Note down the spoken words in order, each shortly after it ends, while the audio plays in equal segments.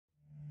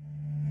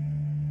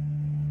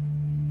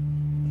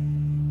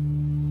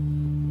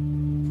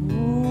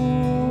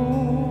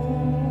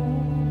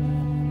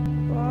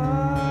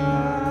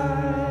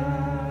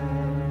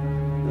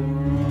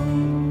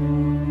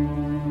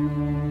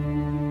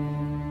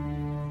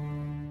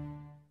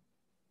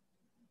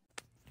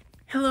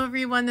Hello,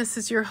 everyone. This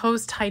is your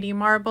host, Heidi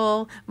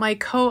Marble. My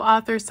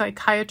co-author,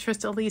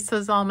 psychiatrist Elisa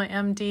Zalma,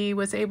 MD,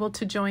 was able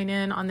to join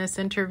in on this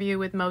interview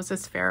with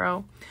Moses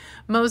Farrow.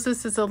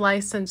 Moses is a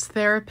licensed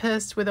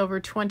therapist with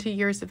over 20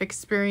 years of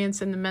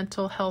experience in the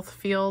mental health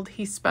field.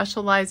 He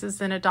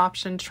specializes in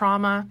adoption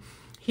trauma.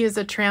 He is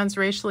a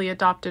transracially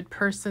adopted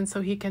person,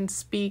 so he can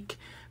speak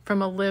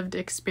from a lived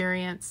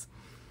experience.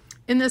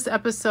 In this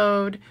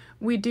episode,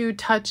 we do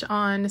touch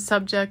on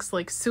subjects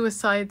like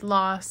suicide,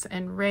 loss,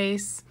 and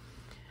race.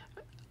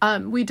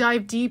 We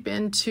dive deep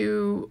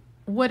into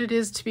what it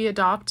is to be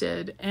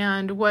adopted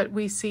and what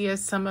we see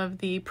as some of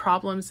the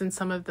problems and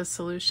some of the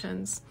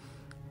solutions.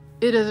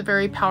 It is a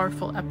very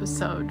powerful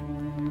episode.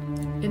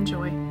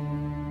 Enjoy.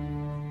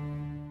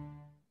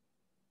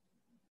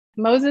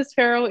 Moses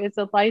Farrow is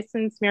a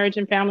licensed marriage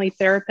and family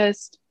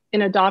therapist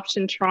in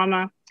adoption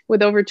trauma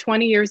with over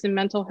 20 years in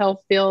mental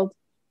health field.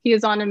 He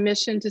is on a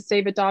mission to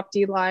save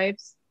adoptee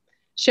lives,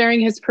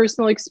 sharing his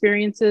personal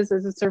experiences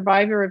as a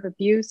survivor of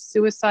abuse,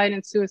 suicide,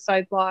 and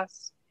suicide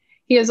loss.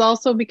 He has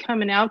also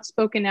become an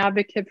outspoken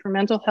advocate for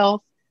mental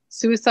health,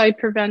 suicide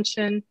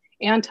prevention,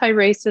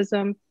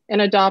 anti-racism,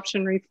 and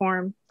adoption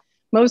reform.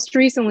 Most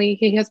recently,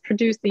 he has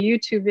produced the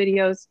YouTube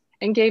videos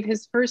and gave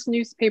his first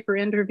newspaper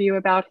interview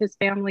about his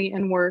family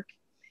and work.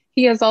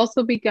 He has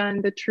also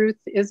begun the Truth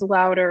is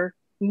Louder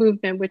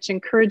movement, which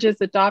encourages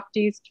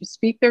adoptees to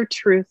speak their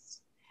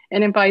truths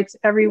and invites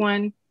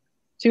everyone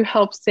to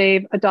help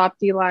save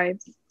adoptee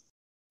lives.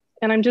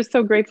 And I'm just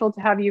so grateful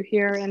to have you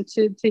here and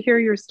to hear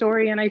your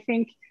story. And I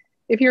think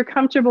if you're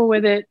comfortable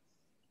with it,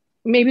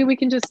 maybe we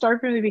can just start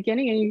from the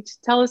beginning and you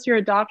tell us your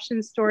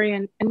adoption story,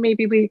 and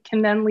maybe we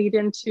can then lead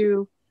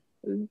into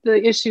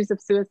the issues of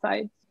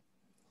suicide.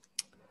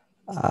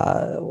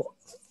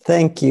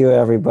 Thank you,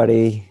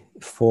 everybody,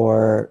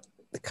 for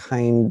the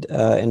kind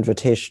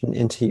invitation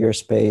into your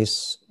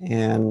space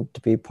and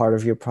to be part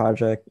of your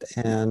project,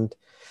 and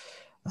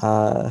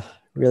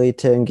really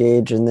to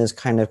engage in this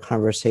kind of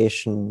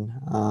conversation.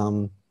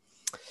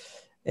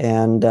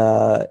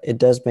 It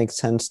does make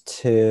sense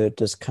to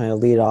just kind of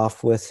lead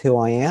off with who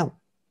I am,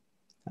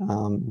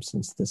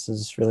 since this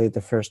is really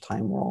the first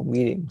time we're all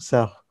meeting.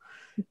 So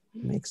it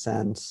makes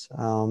sense.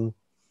 I've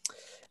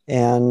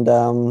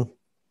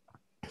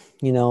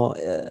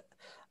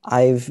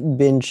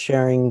been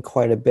sharing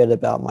quite a bit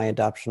about my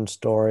adoption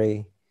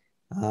story,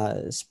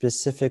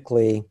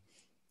 specifically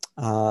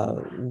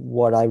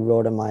what I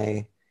wrote in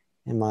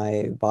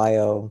my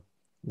bio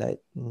that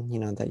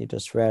you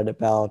just read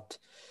about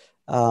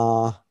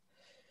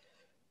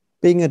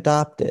being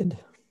adopted.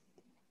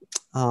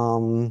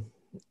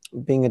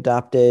 Being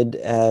adopted,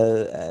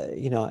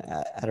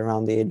 at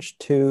around the age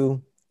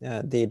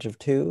of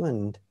two,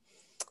 and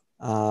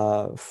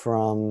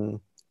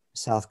from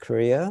South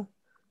Korea,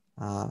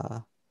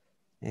 from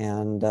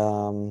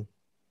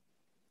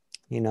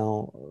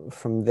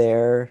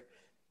there,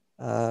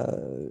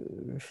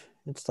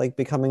 it's like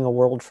becoming a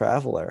world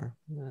traveler,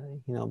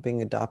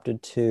 being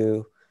adopted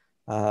to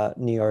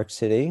New York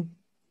City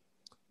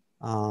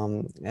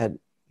at,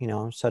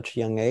 such a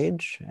young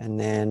age, and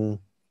then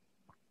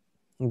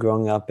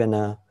growing up in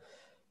a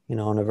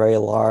very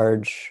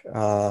large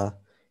and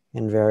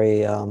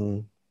very,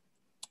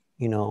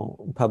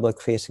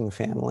 public-facing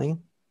family.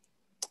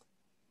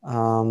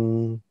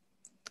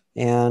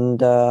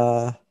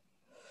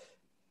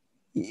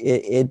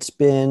 It's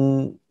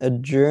been a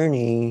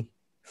journey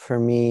for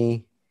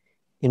me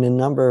in a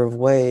number of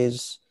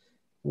ways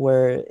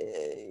where,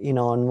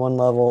 on one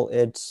level,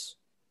 it's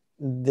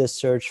this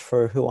search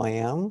for who I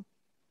am,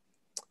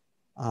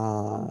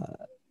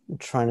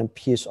 trying to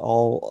piece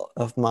all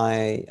of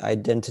my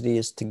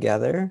identities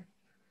together,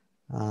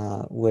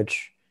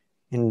 which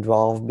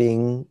involve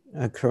being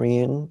a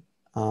Korean,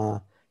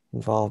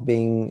 involve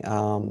being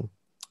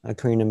a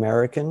Korean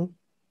American,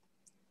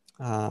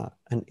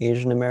 an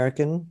Asian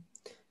American,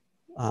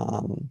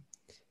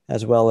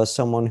 as well as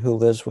someone who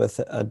lives with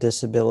a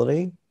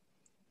disability,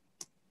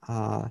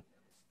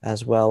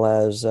 as well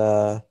as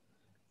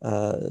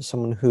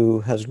someone who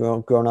has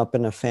grown up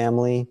in a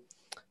family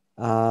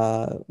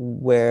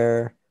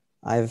where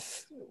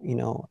I've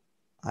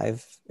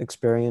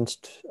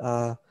experienced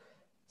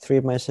three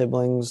of my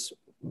siblings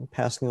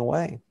passing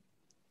away,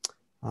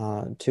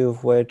 two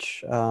of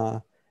which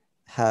are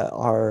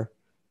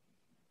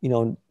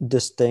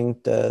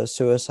distinct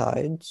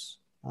suicides,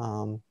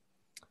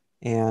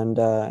 and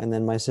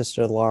then my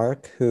sister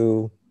Lark,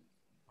 who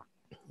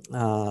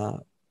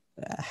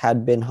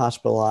had been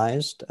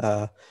hospitalized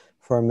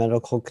for a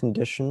medical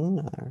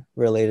condition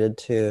related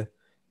to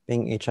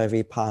being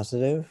HIV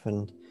positive,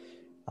 and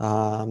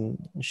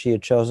she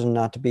had chosen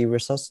not to be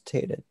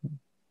resuscitated.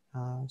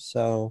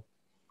 So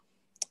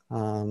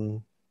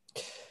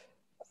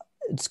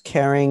it's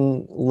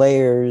carrying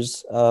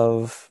layers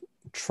of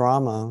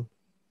trauma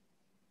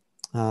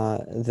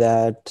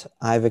that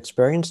I've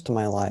experienced in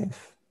my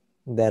life,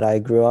 that I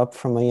grew up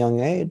from a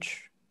young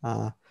age.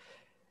 So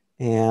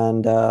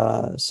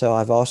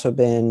I've also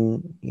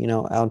been,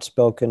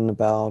 outspoken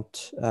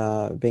about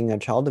being a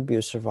child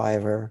abuse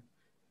survivor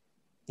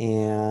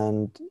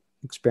and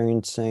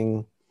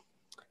experiencing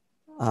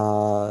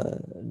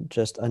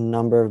just a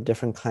number of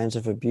different kinds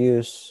of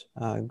abuse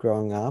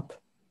growing up,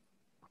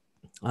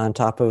 on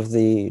top of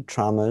the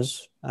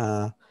traumas,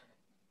 from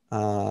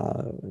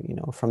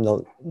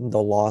the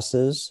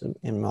losses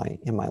in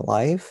my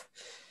life,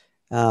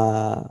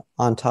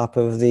 on top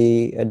of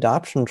the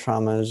adoption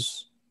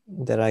traumas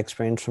that I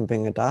experienced from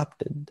being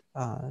adopted.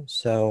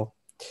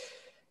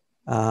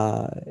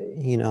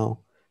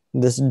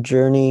 This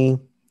journey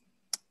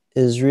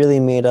is really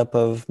made up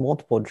of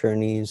multiple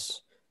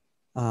journeys,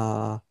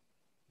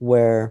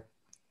 where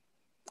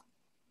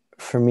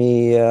for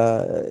me,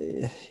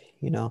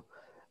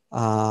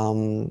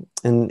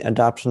 in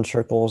adoption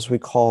circles, we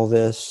call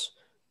this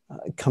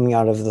coming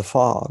out of the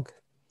fog.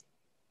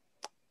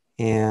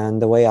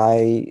 And the way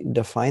I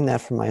define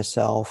that for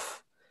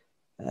myself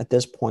at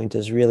this point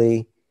is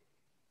really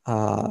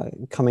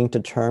coming to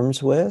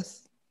terms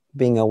with,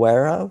 being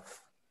aware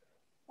of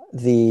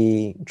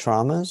the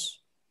traumas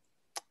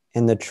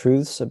and the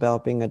truths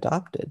about being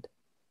adopted.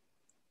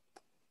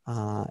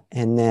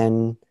 And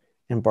then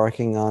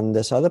embarking on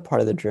this other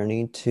part of the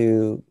journey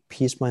to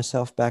piece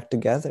myself back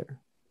together,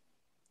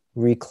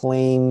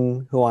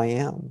 reclaim who I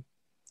am,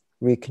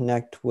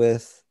 reconnect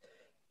with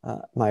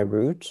my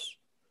roots,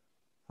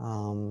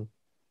 and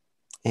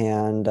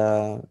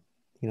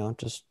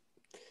just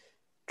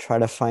try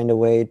to find a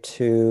way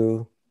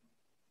to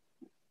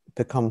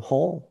become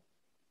whole.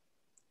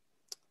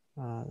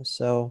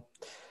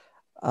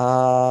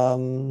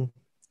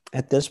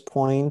 At this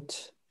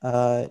point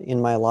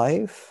in my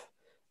life,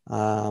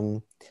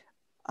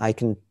 I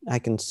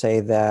can say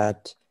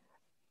that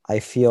I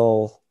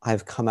feel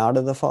I've come out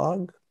of the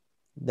fog.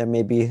 There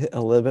may be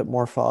a little bit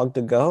more fog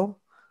to go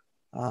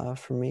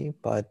for me,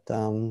 but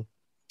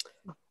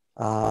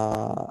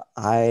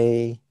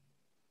I,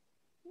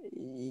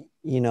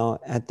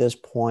 at this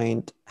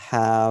point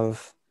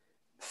have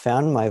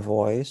found my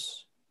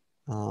voice,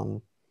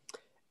 and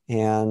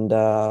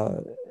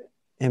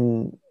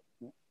am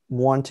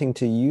wanting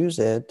to use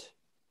it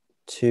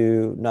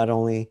to not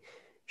only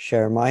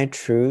share my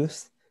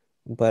truth,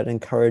 but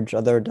encourage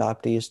other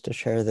adoptees to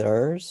share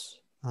theirs.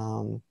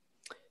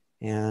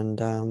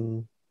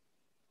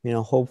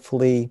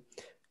 Hopefully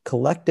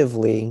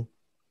collectively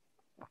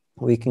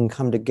we can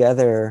come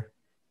together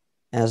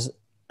as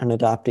an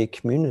adoptee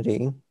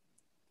community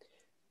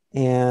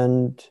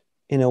and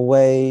in a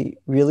way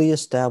really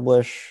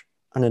establish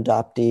an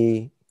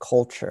adoptee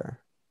culture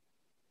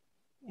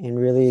and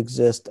really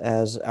exist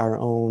as our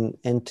own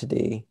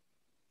entity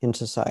in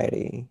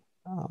society,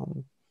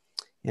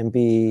 and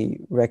be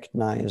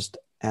recognized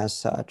as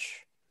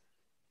such,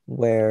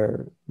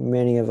 where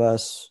many of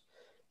us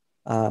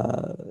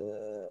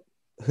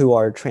who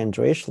are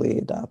transracially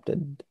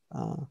adopted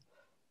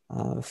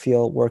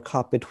feel we're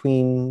caught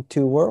between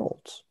two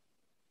worlds.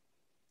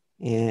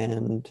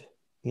 And,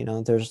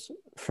 there's,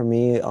 for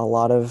me, a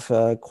lot of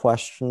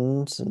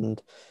questions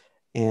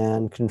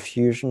and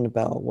confusion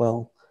about,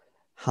 well,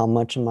 how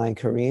much am I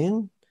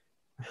Korean?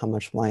 How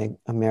much am I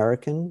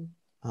American?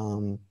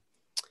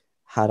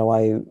 How do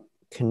I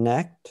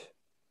connect?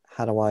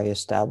 How do I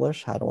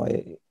establish? How do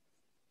I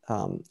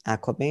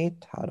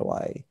acclimate? How do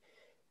I,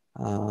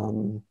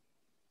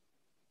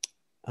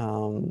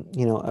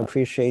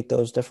 appreciate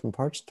those different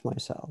parts to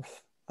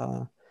myself?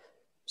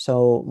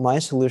 So my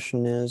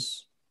solution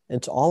is,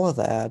 it's all of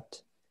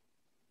that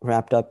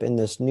wrapped up in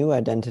this new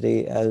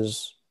identity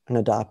as an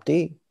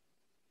adoptee,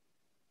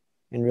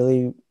 and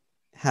really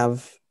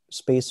have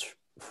space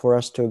for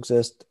us to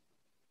exist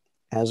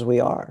as we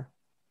are,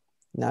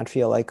 not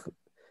feel like,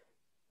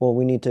 well,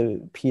 we need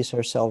to piece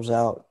ourselves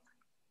out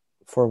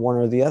for one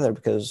or the other,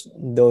 because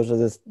those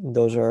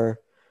are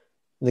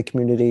the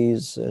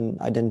communities and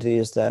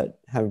identities that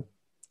have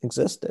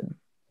existed.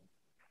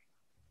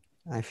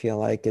 I feel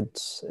like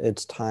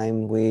it's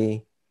time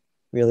we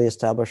really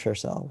establish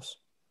ourselves.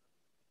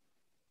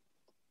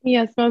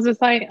 Yes, Moses,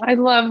 I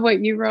love what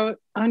you wrote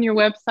on your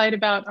website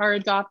about our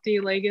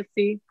adoptee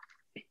legacy.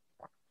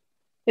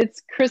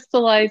 It's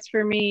crystallized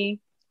for me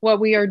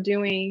what we are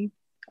doing,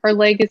 our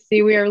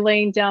legacy. We are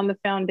laying down the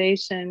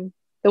foundation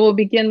that will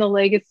begin the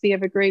legacy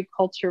of a great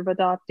culture of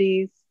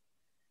adoptees.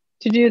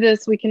 To do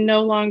this, we can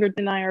no longer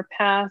deny our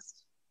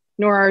past,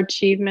 nor our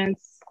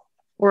achievements,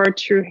 or our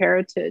true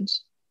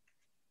heritage.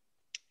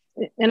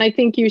 And I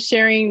think you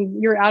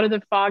sharing your out of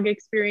the fog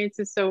experience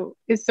is so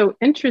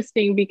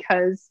interesting,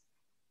 because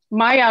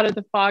my out of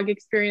the fog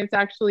experience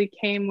actually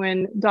came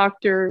when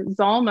Dr.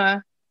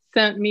 Zalma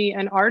sent me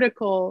an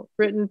article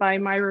written by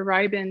Myra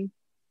Rybin.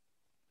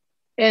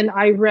 And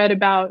I read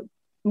about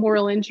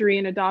moral injury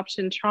and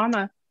adoption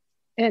trauma.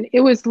 And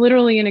it was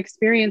literally an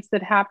experience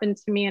that happened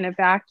to me in a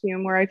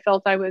vacuum, where I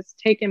felt I was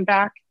taken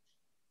back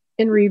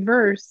in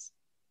reverse,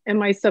 and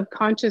my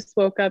subconscious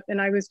woke up,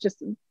 and I was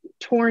just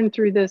torn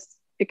through this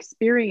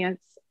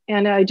experience,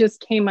 and I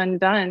just came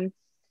undone.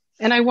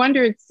 And I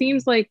wonder, it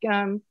seems like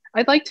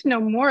I'd like to know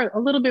a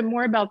little bit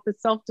more about the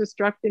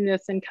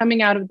self-destructiveness and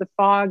coming out of the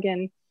fog.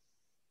 And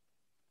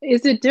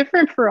is it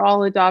different for all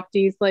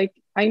adoptees? Like,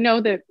 I know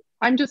that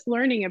I'm just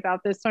learning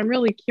about this, so I'm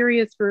really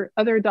curious for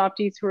other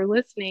adoptees who are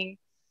listening.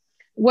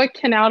 what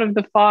can out of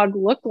the fog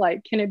look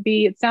like? Can it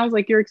be, it sounds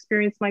like your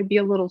experience might be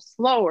a little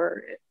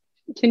slower.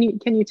 Can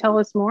you tell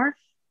us more?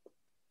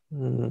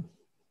 Mm.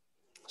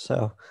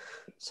 So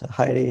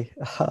Heidi,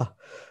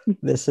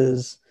 this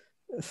is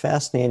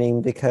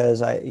fascinating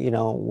because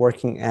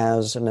working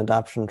as an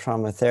adoption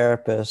trauma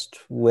therapist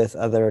with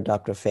other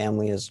adoptive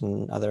families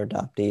and other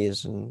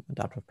adoptees and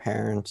adoptive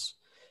parents,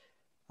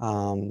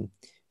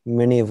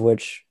 many of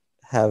which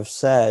have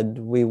said,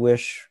 we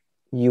wish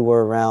you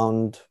were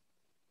around,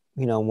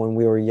 when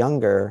we were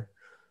younger,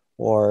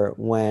 or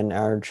when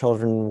our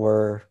children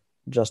were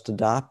just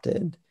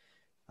adopted,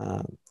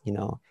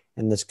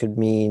 and this could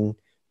mean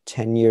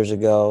 10 years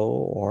ago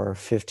or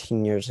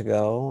 15 years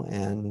ago.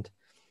 And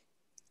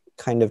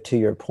kind of to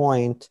your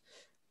point,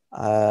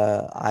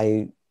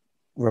 I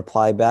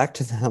reply back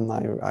to them.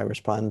 I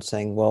respond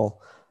saying,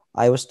 well,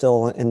 I was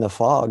still in the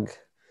fog.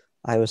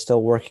 I was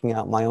still working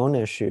out my own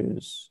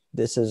issues.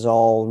 This is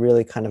all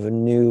really kind of a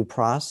new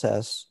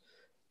process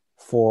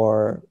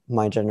for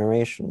my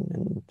generation.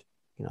 And,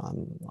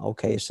 I'm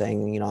okay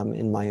saying, I'm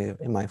in my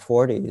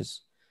 40s.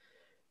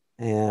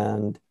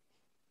 And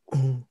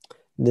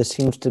this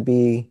seems to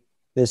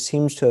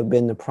have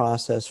been the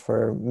process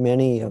for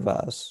many of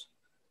us,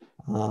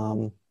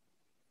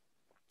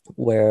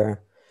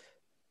 where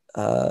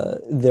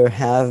there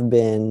have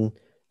been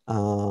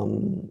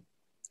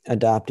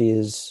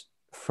adoptees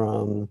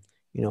from,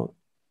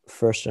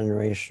 first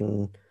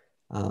generation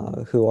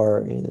who are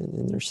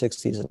in their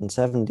 60s and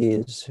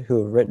 70s,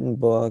 who have written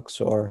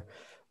books or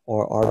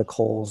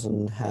articles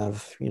and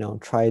have,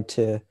 tried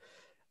to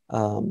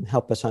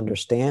help us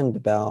understand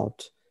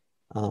about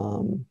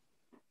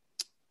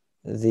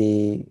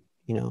the,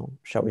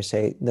 shall we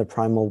say, the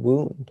primal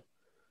wound,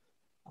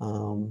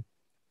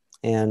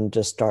 and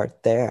just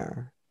start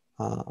there.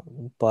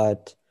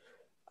 But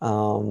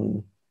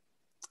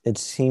it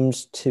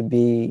seems to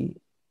be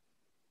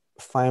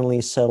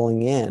finally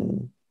settling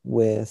in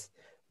with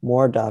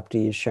more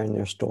adoptees sharing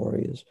their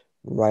stories,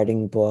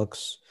 writing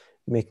books,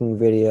 making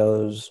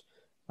videos,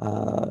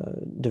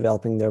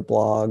 developing their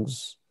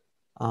blogs,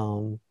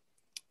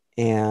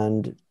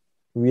 and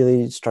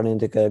really starting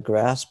to get a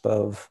grasp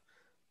of,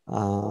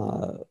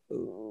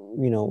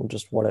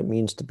 just what it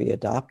means to be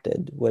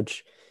adopted,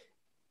 which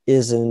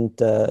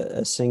isn't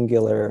a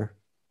singular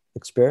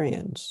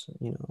experience.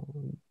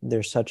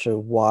 There's such a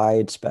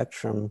wide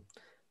spectrum,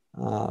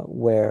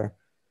 where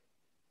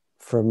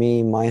for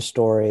me, my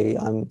story,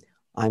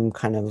 I'm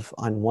kind of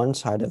on one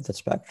side of the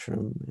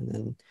spectrum, and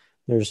then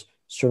there's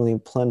certainly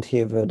plenty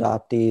of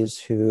adoptees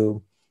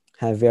who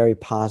have very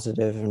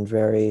positive and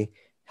very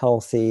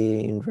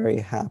healthy and very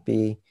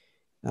happy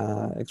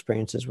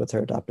experiences with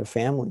their adoptive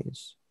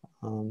families,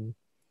 and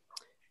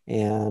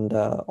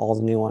all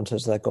the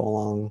nuances that go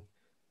along,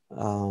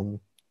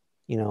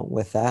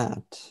 with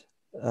that.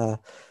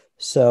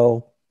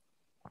 So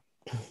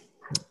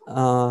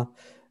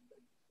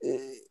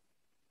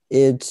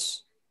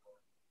it's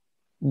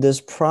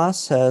this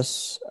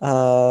process,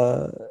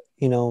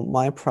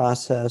 my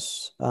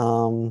process,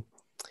 and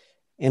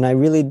I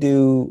really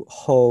do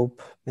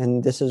hope,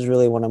 and this is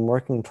really what I'm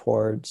working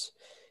towards,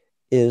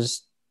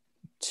 is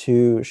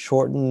to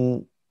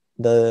shorten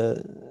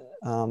the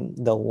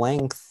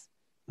length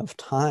of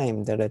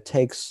time that it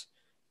takes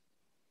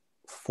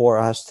for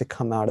us to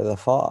come out of the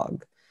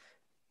fog.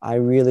 I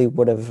really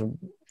would have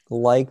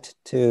liked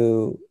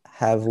to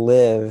have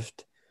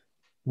lived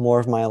more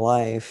of my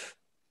life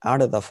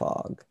out of the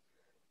fog,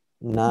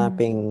 not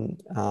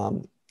being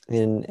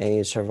in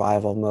a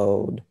survival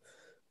mode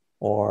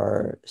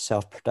or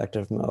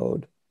self-protective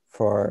mode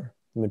for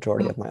the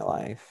majority of my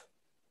life.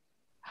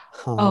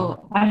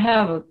 I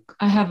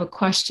have a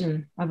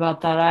question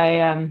about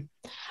that.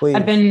 Please.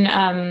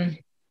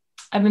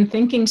 I've been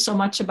thinking so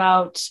much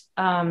about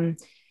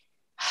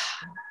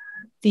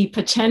the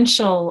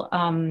potential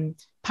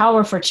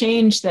power for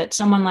change that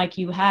someone like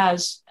you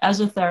has as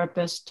a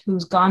therapist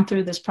who's gone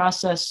through this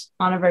process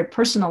on a very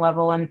personal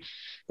level. And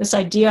this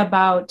idea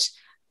about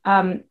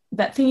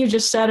that thing you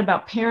just said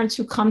about parents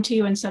who come to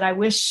you and said, I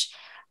wish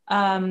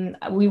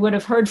we would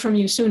have heard from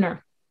you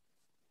sooner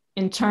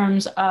in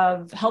terms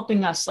of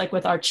helping us, like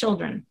with our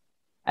children,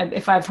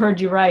 if I've heard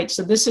you right.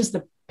 So this is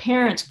the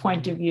parents'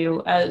 point of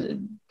view,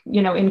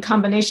 in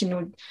combination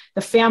with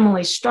the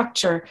family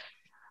structure.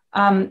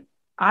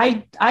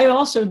 I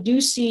also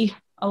do see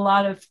a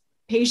lot of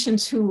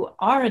patients who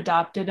are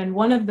adopted, and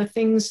one of the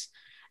things,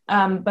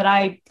 one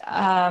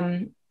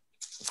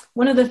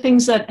of the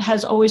things that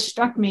has always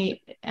struck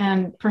me,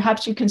 and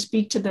perhaps you can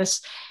speak to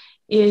this,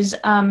 is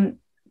a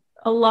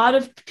lot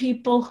of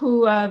people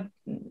who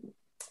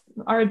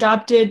are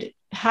adopted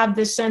have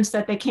this sense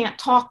that they can't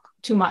talk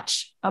too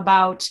much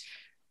about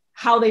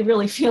how they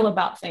really feel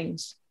about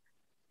things.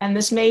 And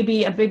this may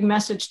be a big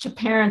message to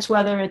parents,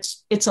 whether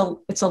it's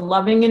a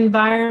loving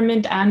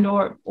environment and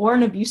or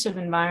an abusive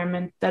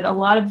environment, that a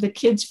lot of the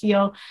kids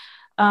feel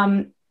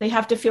they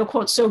have to feel,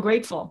 quote, so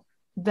grateful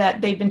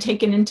that they've been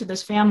taken into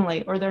this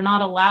family, or they're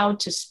not allowed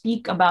to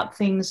speak about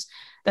things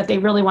that they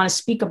really want to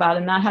speak about.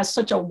 And that has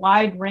such a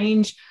wide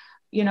range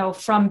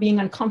from being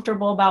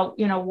uncomfortable about,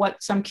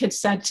 what some kids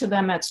said to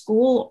them at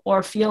school,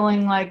 or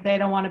feeling like they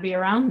don't want to be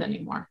around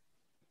anymore.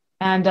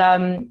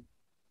 And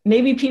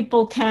maybe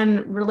people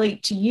can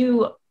relate to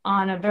you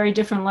on a very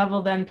different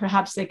level than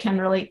perhaps they can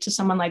relate to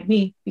someone like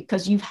me,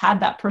 because you've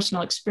had that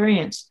personal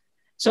experience.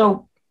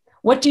 So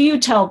what do you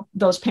tell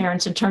those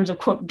parents in terms of,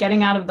 quote,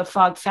 getting out of the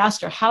fog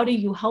faster? How do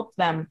you help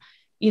them,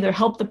 either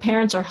help the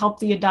parents or help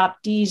the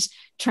adoptees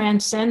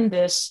transcend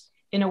this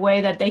in a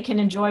way that they can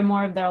enjoy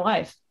more of their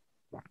life?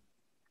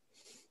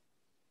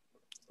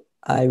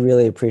 I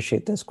really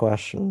appreciate this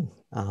question.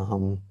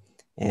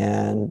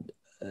 And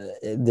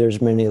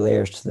there's many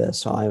layers to this.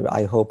 So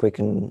I hope we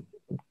can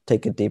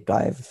take a deep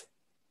dive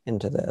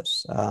into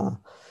this. I've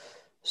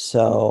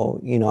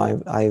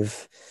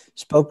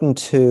spoken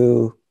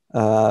to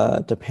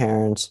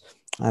parents.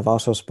 I've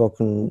also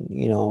spoken,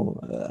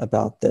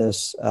 about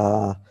this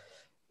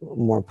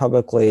more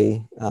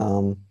publicly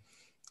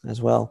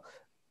as well.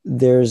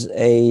 There's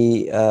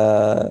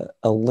a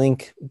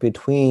link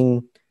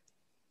between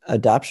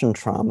adoption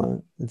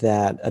trauma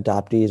that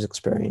adoptees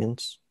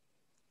experience.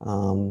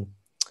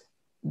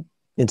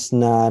 It's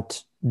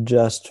not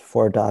just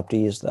for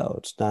adoptees, though.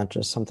 It's not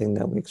just something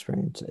that we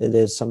experience. It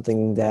is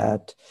something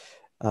that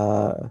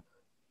the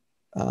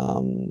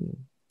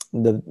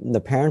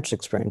parents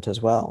experience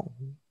as well.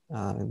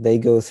 They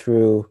go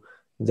through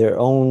their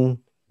own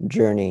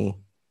journey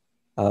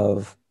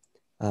of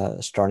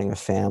starting a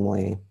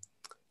family,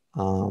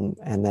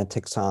 and that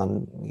takes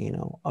on,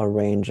 a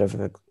range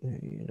of,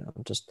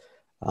 just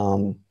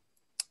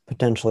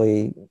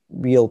potentially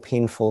real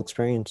painful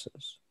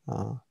experiences,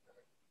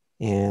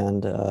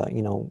 and a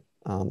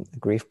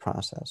grief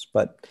process.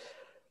 But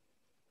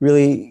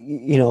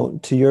really,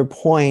 to your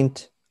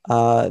point,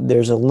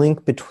 there's a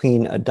link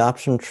between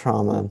adoption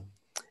trauma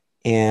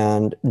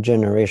and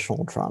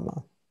generational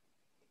trauma.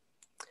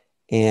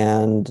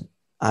 And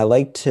I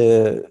like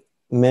to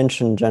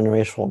mention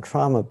generational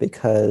trauma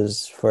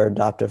because for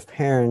adoptive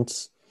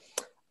parents,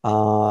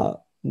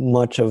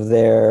 much of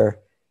their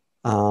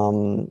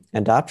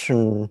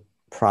adoption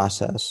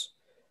process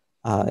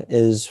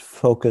is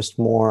focused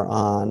more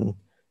on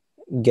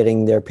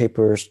getting their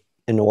papers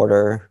in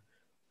order,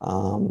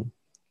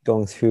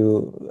 going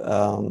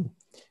through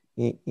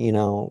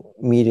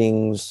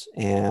meetings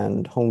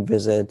and home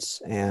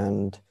visits,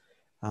 and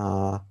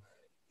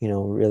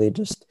really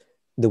just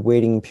the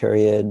waiting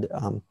period.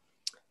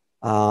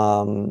 I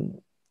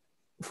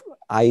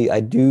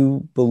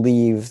do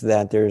believe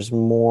that there's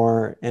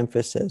more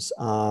emphasis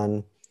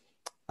on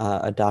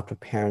adoptive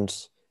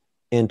parents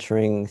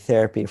entering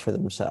therapy for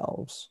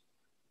themselves,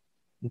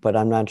 but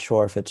I'm not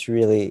sure if it's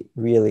really,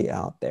 really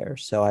out there.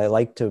 So I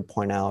like to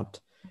point out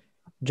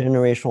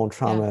generational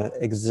trauma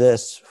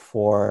exists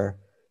for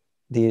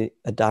the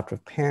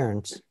adoptive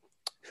parents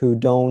who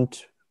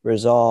don't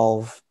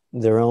resolve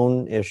their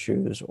own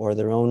issues or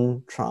their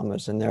own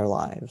traumas in their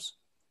lives.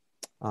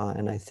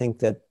 And I think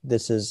that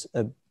this is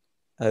a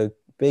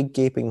big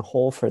gaping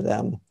hole for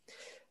them,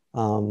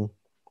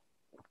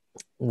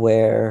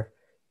 where,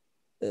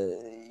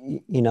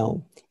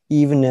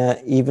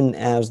 even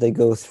as they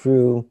go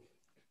through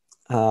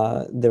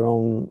their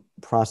own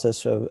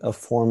process of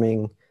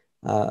forming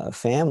a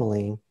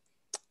family,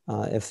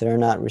 if they're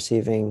not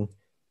receiving,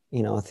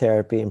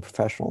 therapy and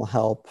professional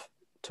help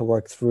to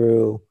work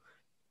through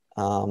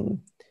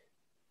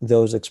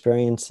those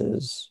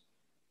experiences,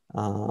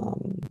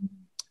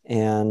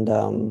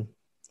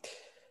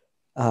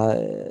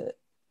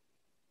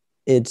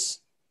 it's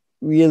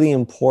really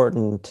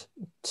important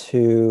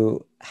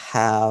to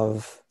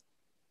have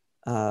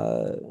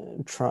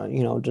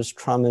just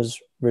traumas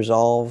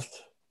resolved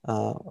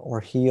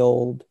or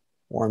healed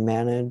or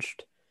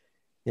managed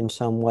in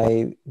some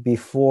way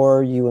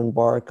before you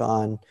embark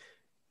on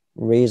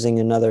raising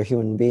another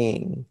human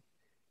being.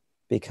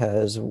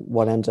 Because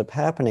what ends up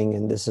happening,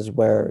 and this is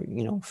where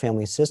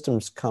family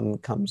systems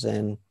comes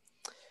in,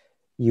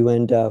 you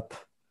end up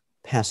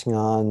passing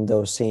on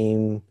those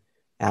same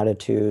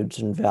attitudes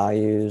and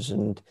values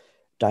and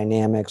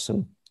dynamics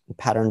and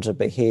patterns of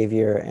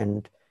behavior,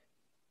 and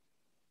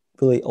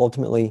really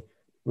ultimately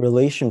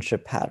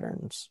relationship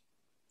patterns,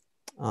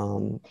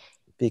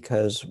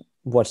 because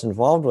what's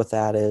involved with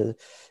that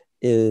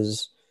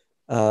is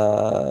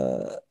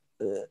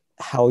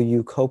how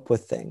you cope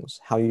with things,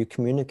 how you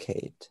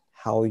communicate,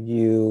 how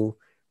you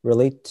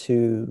relate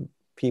to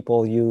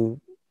people you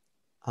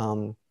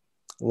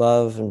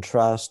love and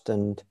trust,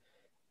 and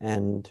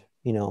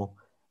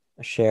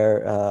share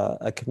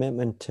a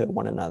commitment to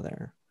one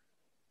another.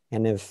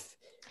 And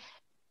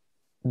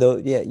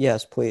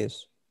yes,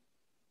 please.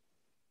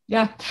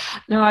 Yeah,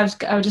 no, I was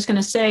just going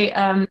to say,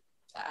 I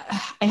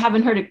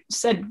haven't heard it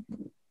said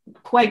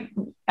quite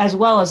as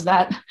well as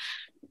that,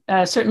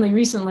 certainly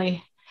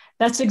recently.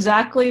 That's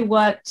exactly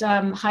what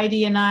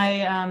Heidi and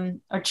I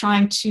are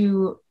trying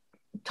to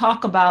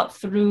talk about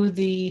through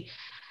the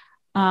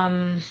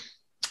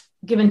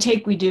give and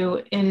take we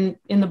do in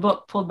the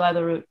book, Pulled by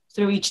the Root.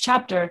 Through each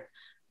chapter,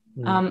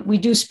 we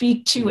do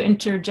speak to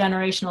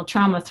intergenerational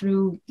trauma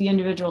through the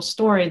individual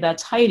story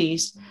that's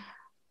Heidi's.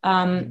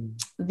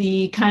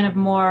 the kind of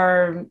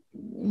more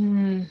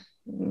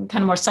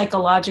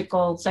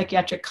psychological,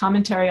 psychiatric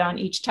commentary on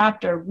each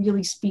chapter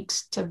really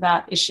speaks to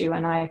that issue.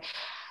 And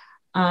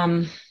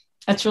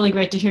it's really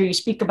great to hear you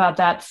speak about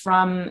that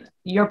from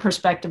your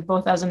perspective,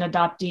 both as an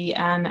adoptee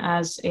and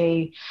as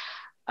a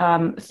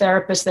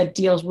therapist that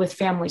deals with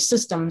family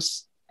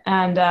systems.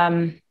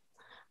 And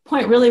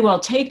point really well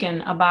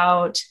taken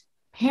about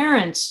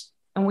parents.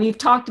 And we've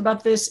talked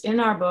about this in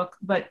our book,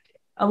 but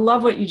I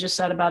love what you just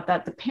said about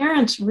that. The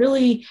parents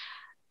really,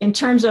 in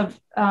terms of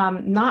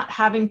not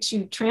having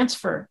to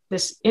transfer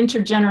this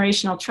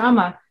intergenerational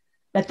trauma,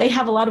 that they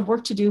have a lot of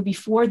work to do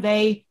before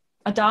they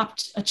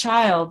adopt a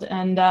child.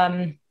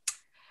 And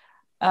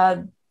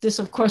this,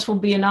 of course, will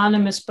be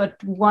anonymous,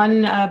 but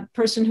one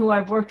person who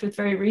I've worked with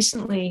very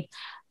recently,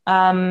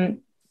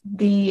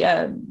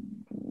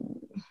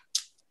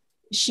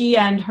 she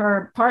and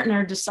her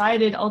partner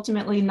decided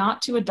ultimately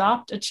not to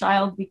adopt a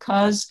child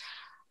because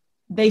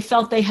they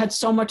felt they had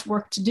so much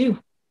work to do.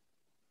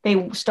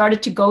 They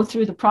started to go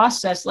through the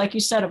process, like you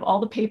said, of all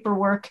the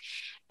paperwork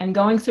and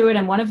going through it.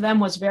 And one of them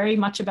was very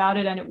much about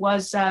it. And it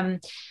was an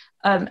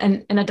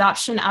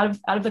adoption out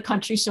of the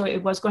country. So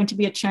it was going to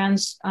be a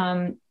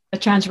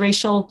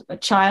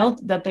transracial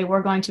child that they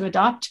were going to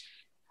adopt.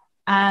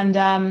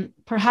 And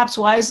perhaps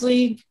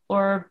wisely,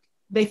 or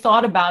they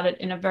thought about it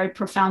in a very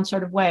profound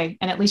sort of way.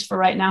 And at least for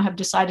right now have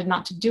decided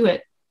not to do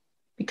it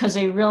because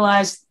they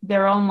realized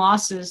their own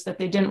losses that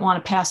they didn't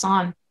want to pass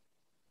on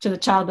to the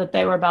child that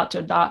they were about to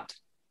adopt.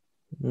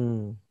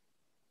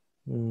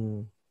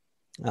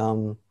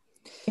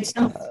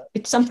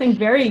 It's something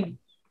very,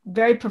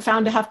 very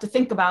profound to have to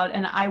think about.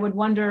 And I would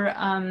wonder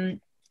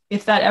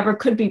if that ever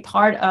could be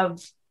part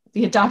of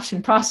the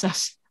adoption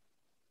process,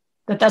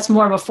 that's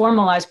more of a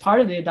formalized part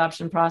of the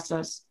adoption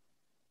process.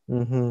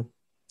 Mm-hmm.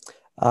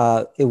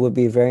 It would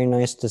be very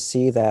nice to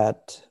see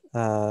that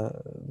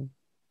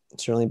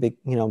certainly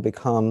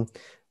become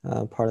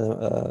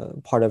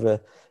part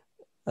of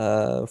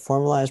a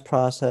formalized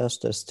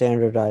process, a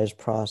standardized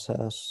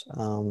process,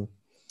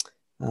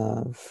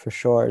 for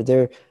sure.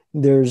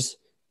 There's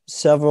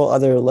several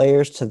other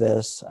layers to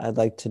this I'd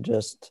like to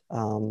just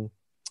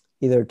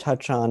either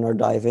touch on or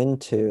dive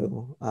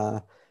into.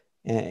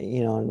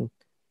 And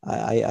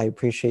I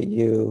appreciate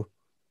you,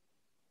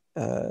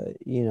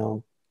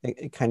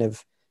 kind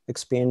of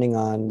expanding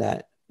on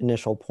that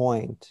initial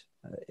point.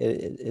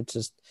 It's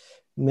just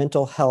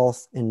mental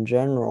health in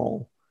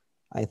general.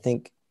 I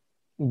think,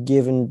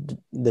 given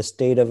the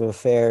state of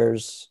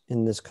affairs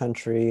in this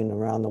country and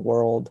around the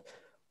world,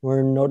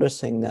 we're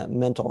noticing that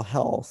mental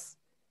health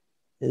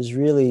is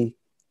really,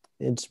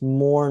 it's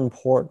more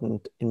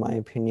important, in my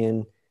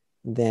opinion,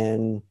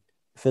 than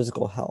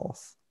physical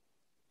health,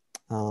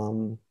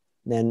 than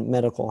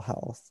medical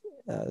health.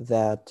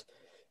 That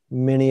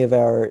many of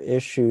our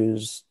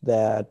issues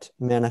that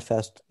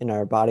manifest in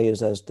our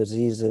bodies as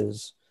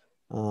diseases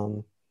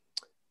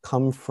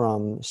come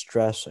from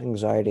stress,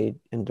 anxiety,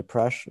 and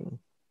depression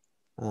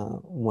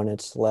when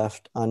it's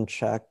left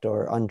unchecked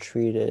or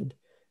untreated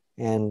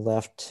and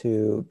left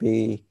to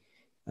be,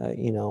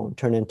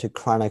 turn into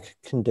chronic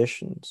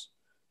conditions.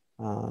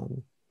 I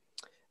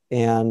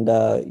don't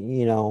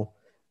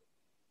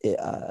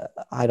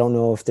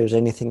know if there's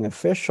anything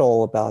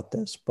official about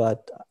this,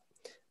 but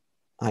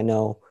I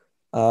know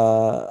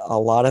a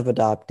lot of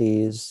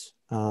adoptees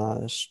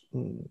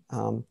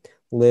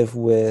live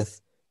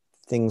with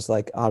things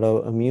like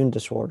autoimmune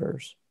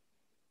disorders,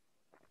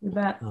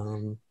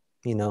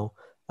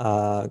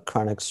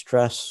 chronic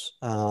stress,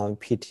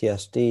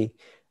 PTSD.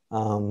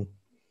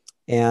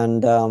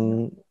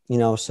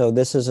 So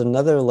this is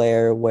another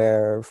layer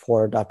where,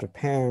 for adoptive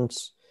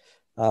parents,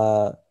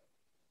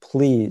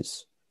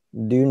 please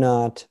do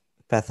not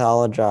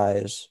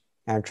pathologize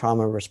our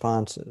trauma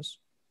responses.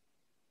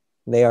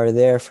 They are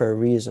there for a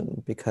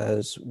reason,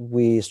 because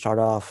we start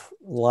off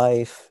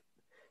life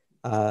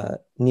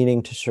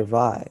needing to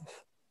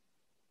survive.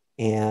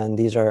 And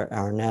these are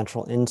our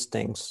natural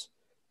instincts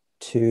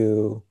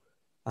to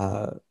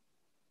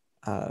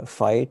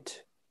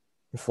fight,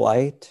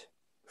 flight,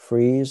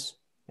 freeze,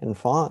 and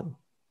fawn.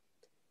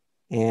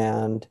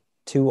 And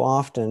too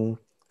often,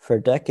 for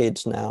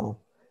decades now,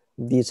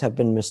 these have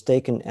been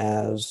mistaken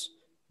as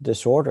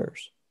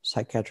disorders,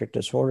 psychiatric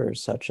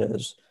disorders such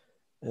as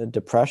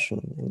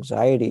depression,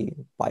 anxiety,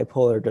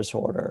 bipolar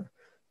disorder,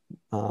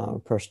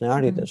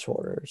 personality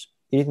disorders,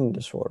 eating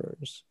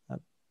disorders,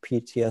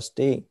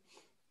 PTSD,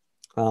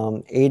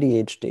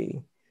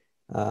 ADHD,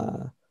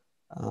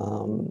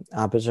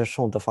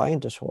 oppositional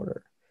defiant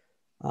disorder.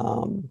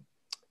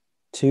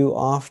 Too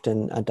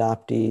often,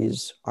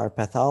 adoptees are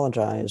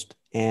pathologized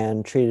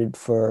and treated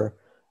for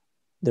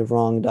the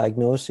wrong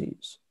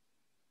diagnoses,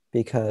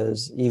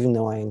 because even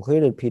though I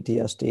included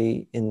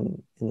PTSD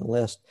in the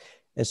list,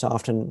 it's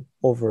often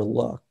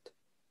overlooked.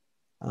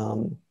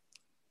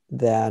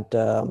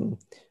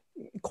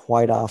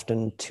 Quite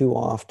often, too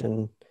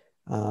often,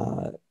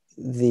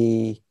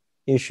 the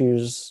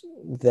issues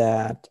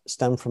that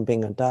stem from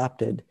being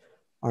adopted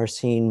are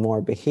seen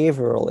more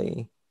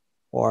behaviorally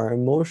or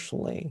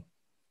emotionally.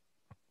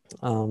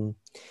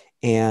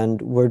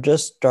 And we're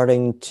just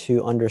starting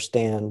to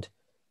understand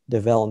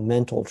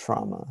developmental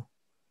trauma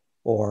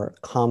or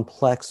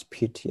complex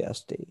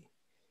PTSD.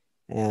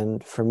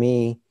 And for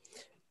me,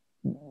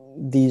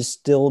 these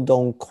still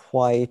don't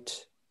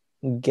quite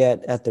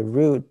get at the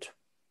root,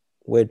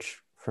 which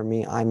for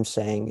me, I'm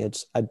saying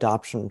it's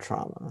adoption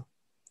trauma.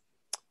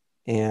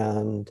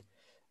 And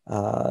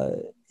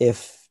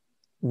if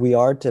we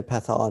are to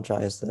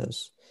pathologize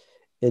this,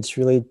 it's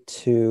really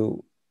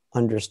to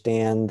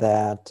understand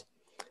that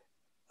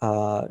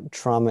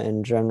trauma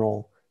in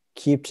general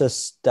keeps us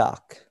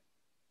stuck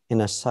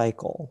in a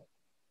cycle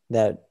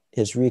that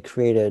is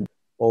recreated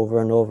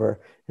over and over.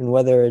 And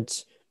whether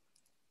it's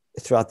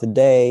throughout the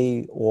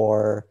day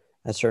or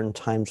at certain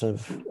times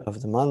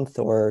of the month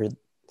or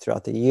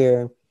throughout the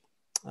year,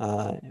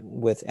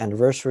 with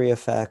anniversary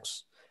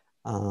effects,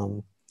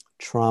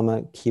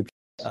 trauma keeps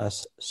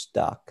us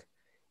stuck.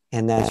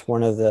 And that's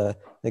one of the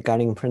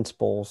guiding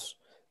principles,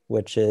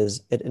 which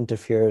is it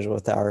interferes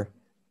with our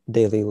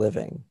daily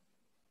living.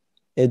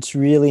 It's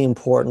really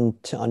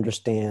important to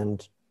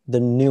understand the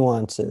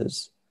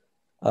nuances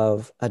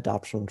of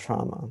adoption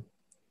trauma.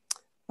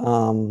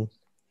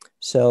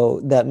 So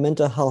that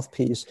mental health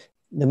piece,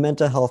 the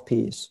mental health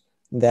piece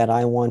that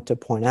I want to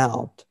point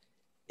out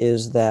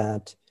is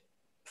that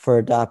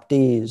for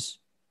adoptees,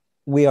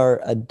 we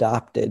are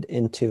adopted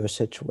into a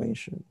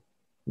situation,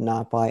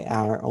 not by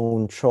our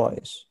own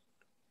choice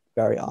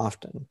very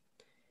often.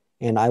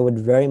 And I would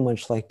very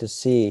much like to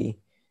see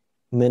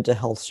mental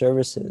health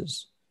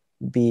services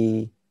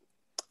be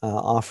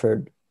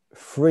offered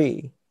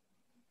free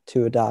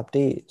to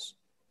adoptees.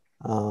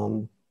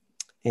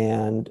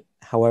 And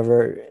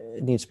however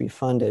it needs to be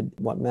funded,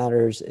 what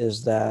matters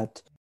is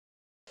that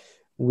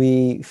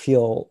we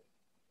feel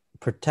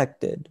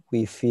protected,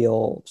 we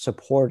feel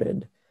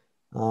supported,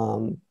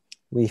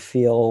 we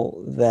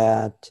feel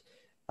that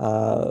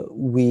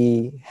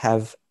we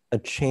have a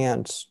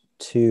chance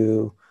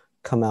to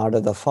come out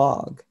of the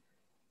fog,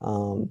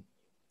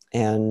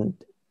 and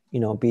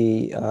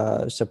be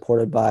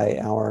supported by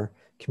our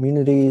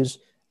communities,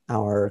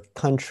 our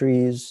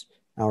countries,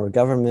 our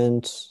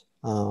governments,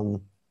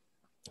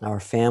 our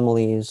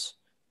families,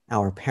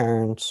 our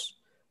parents,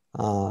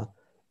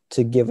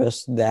 to give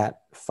us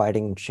that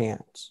fighting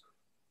chance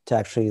to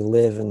actually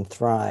live and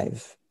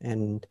thrive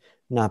and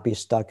not be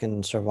stuck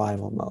in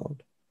survival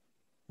mode.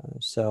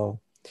 So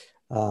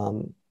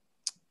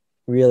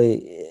really,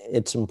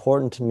 it's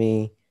important to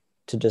me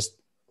to just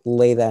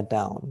lay that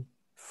down.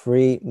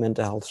 Free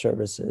mental health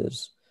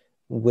services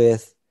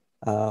with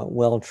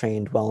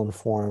well-trained,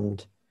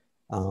 well-informed.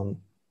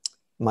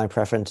 My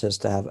preference is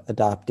to have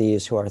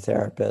adoptees who are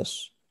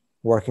therapists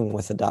working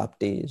with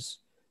adoptees.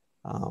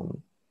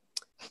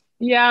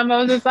 Yeah,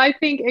 Moses, I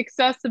think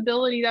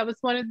accessibility, that was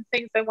one of the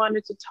things I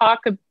wanted to talk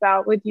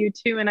about with you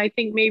too. And I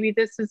think maybe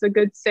this is a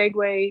good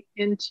segue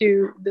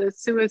into the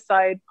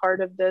suicide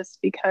part of this,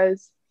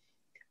 because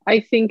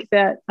I think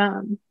that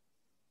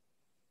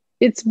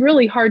it's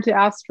really hard to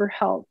ask for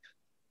help.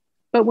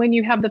 But when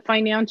you have the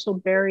financial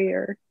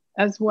barrier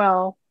as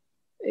well,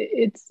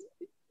 it's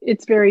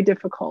very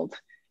difficult.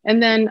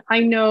 And then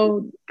I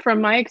know from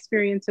my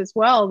experience as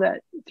well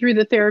that through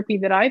the therapy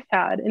that I've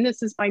had, and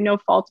this is by no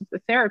fault of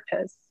the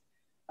therapist,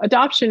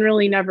 adoption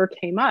really never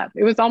came up.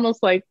 It was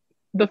almost like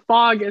the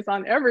fog is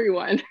on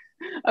everyone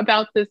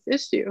about this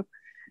issue.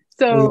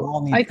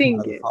 So I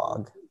think,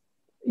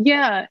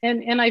 yeah,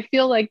 and I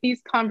feel like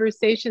these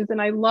conversations,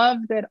 and I love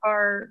that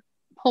our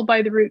Pull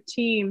by the Root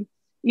team,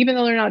 even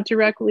though they're not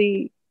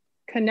directly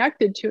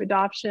connected to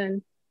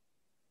adoption,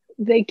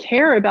 they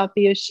care about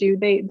the issue.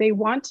 They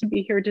want to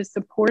be here to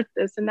support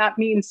this. And that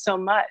means so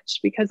much,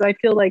 because I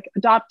feel like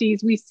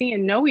adoptees, we see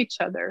and know each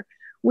other.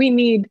 We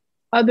need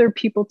other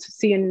people to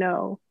see and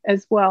know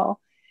as well.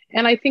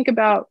 And I think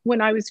about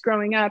when I was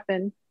growing up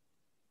and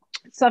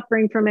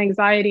suffering from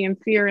anxiety and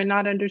fear and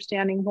not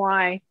understanding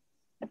why,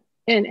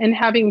 and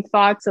having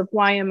thoughts of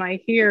why am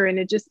I here? And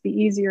it'd just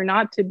be easier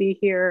not to be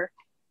here.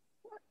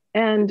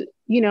 And,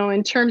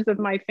 in terms of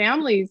my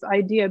family's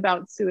idea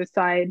about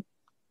suicide,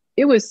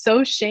 it was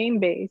so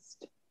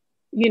shame-based,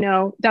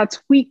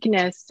 that's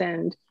weakness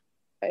and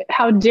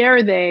how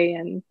dare they?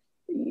 And,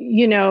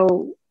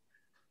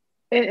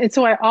 and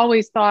so I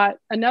always thought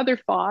another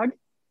fog,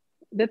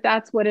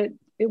 that's what it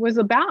was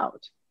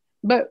about.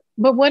 But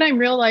what I'm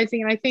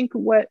realizing, and I think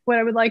what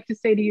I would like to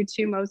say to you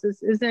too,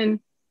 Moses, is in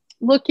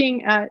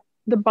looking at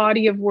the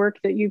body of work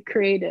that you've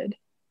created.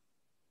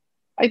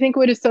 I think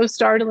what is so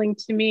startling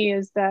to me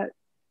is that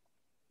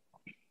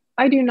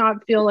I do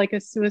not feel like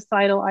a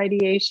suicidal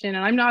ideation,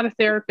 and I'm not a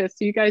therapist,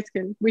 so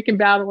we can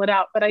battle it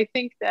out. But I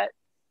think that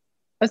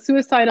a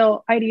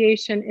suicidal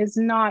ideation is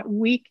not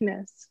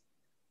weakness.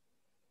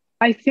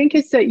 I think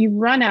it's that you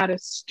run out of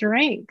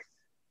strength.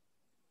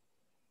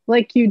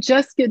 Like you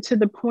just get to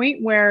the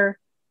point where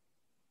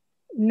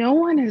no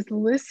one is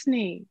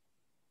listening.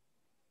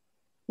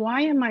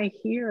 Why am I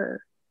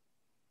here?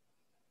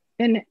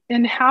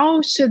 And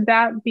how should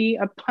that be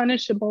a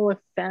punishable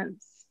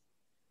offense?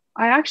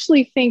 I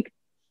actually think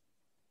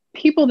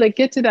people that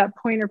get to that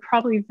point are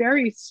probably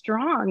very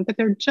strong, but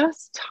they're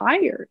just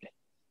tired.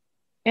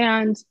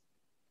 And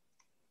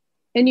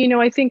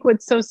I think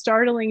what's so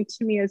startling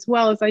to me as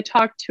well is I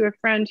talked to a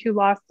friend who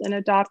lost an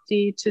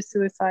adoptee to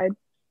suicide.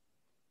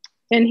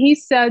 And he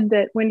said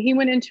that when he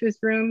went into his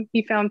room,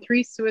 he found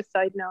 3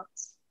 suicide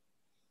notes.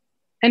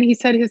 And he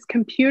said his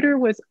computer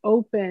was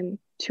open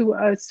to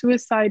a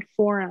suicide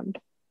forum.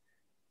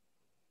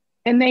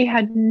 And they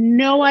had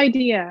no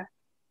idea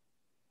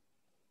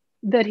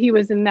that he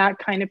was in that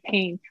kind of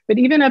pain. But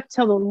even up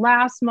till the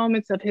last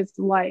moments of his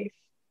life,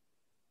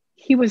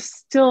 he was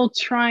still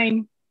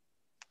trying.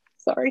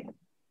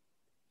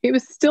 He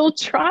was still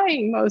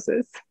trying,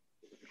 Moses.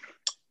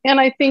 And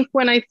I think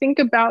when I think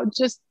about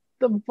just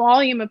the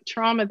volume of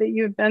trauma that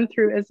you have been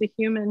through as a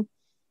human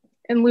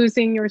and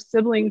losing your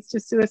siblings to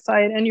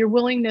suicide and your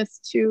willingness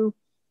to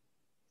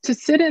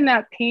sit in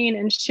that pain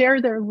and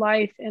share their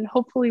life, and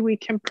hopefully we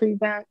can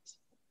prevent.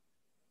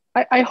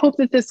 I hope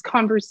that this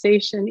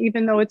conversation,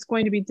 even though it's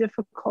going to be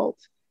difficult,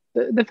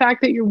 the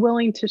fact that you're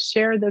willing to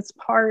share this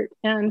part,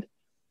 and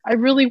I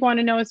really want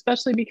to know,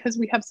 especially because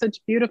we have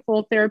such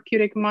beautiful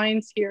therapeutic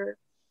minds here,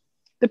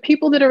 the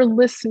people that are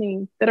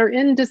listening, that are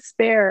in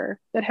despair,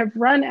 that have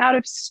run out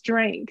of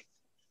strength,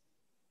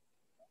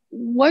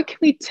 what can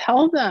we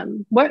tell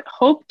them? What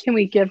hope can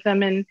we give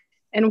them?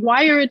 And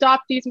why are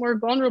adoptees more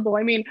vulnerable?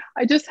 I mean,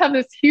 I just have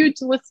this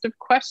huge list of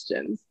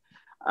questions.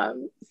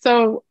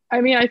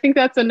 I think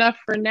that's enough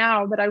for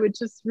now, but I would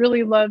just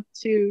really love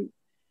to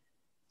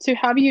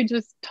have you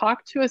just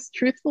talk to us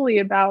truthfully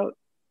about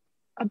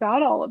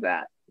all of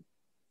that.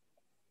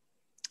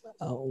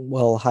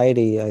 Well,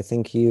 Heidi, I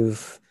think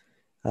you've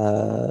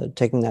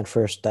taken that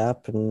first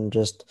step and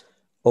just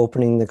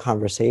opening the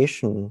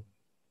conversation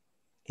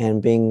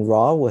and being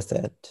raw with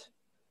it.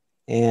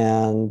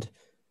 And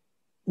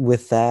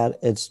with that,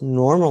 it's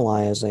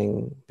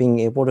normalizing being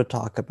able to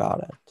talk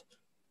about it.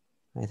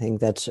 I think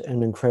that's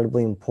an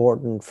incredibly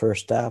important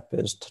first step,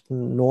 is to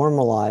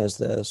normalize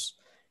this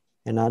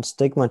and not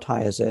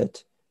stigmatize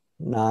it,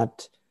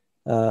 not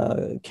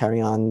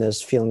carry on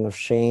this feeling of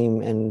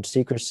shame and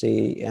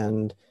secrecy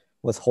and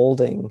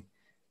withholding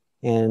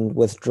and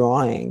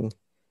withdrawing,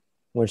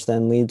 which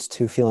then leads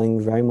to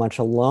feeling very much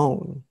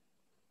alone.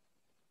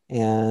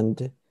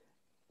 And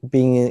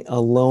being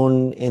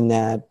alone in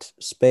that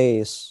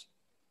space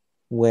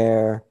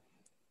where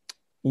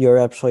you're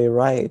absolutely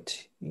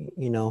right,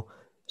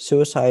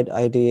 suicide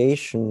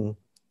ideation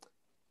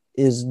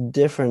is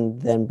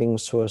different than being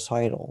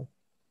suicidal.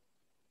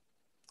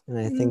 And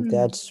I think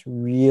that's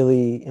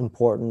really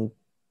important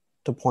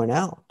to point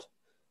out,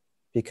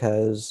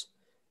 because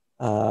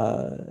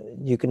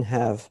you can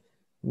have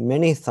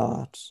many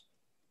thoughts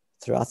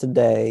throughout the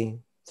day,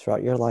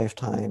 throughout your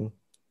lifetime,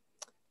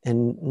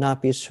 and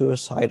not be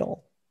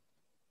suicidal.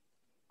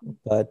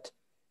 But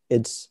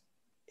it's,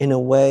 in a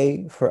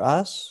way, for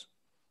us,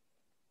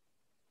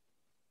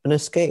 an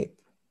escape,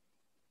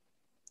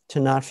 to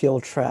not feel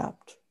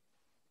trapped,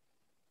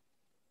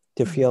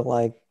 to feel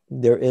like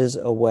there is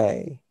a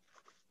way.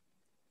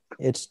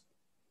 It's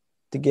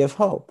to give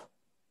hope,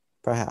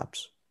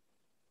 perhaps.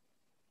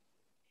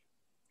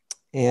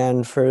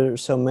 And for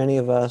so many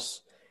of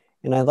us,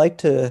 and I'd like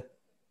to,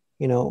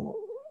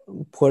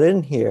 put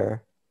in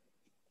here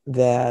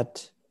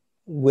that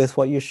with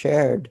what you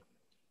shared,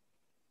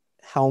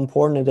 how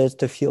important it is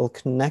to feel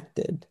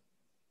connected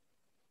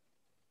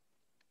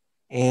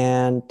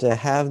and to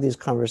have these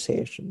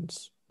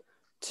conversations,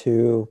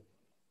 to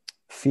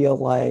feel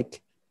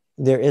like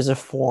there is a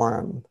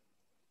forum,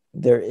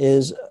 there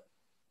is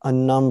a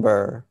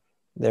number,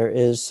 there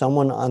is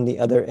someone on the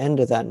other end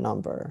of that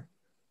number,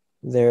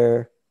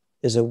 there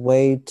is a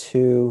way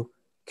to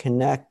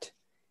connect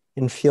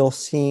and feel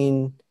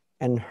seen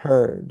and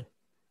heard.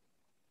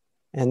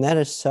 And that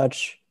is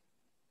such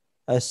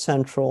a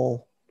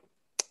central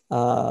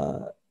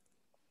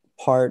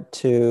part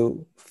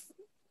to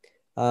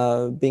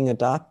being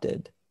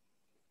adopted.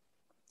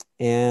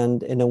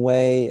 And in a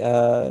way,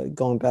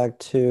 going back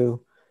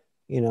to,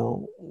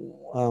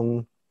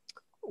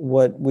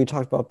 what we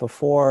talked about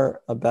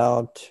before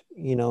about,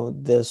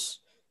 this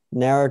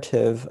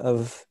narrative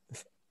of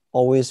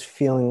always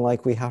feeling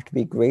like we have to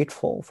be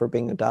grateful for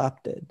being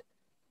adopted.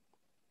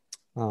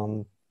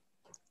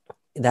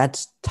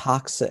 That's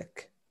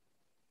toxic.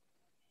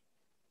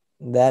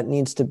 That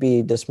needs to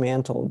be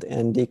dismantled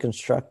and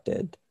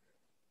deconstructed,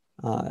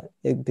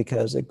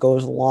 because it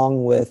goes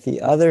along with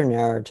the other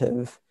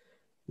narrative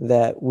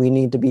that we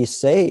need to be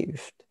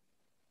saved,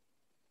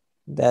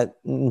 that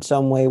in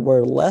some way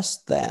we're less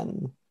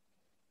than,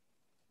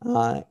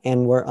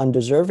 and we're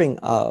undeserving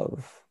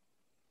of,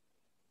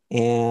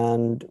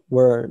 and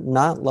we're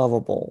not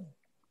lovable,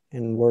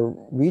 and we're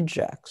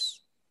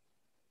rejects.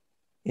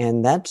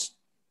 And that's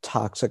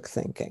toxic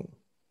thinking.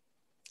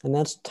 And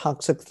that's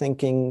toxic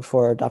thinking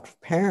for adoptive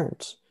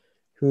parents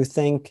who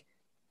think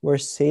we're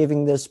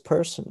saving this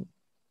person,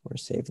 we're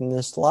saving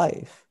this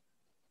life.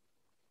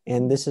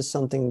 And this is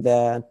something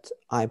that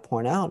I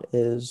point out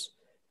is,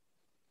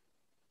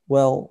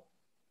 well,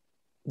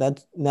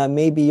 that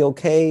may be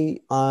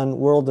okay on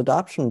World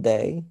Adoption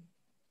Day,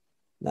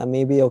 That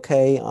may be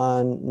okay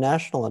on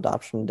National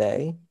Adoption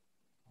Day,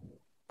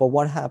 but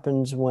what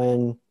happens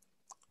when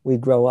we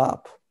grow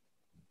up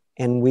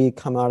and we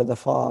come out of the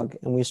fog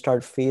and we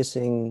start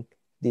facing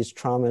these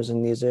traumas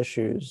and these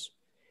issues,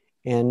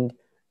 and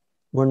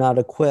we're not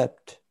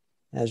equipped,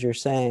 as you're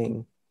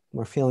saying,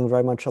 we're feeling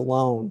very much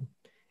alone,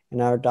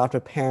 and our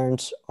adoptive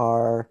parents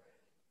are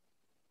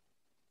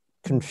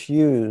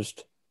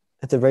confused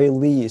at the very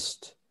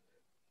least.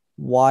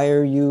 Why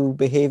are you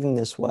behaving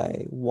this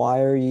way?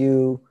 Why are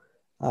you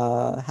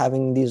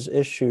having these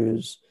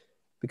issues?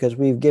 Because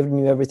we've given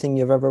you everything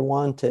you've ever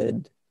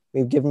wanted.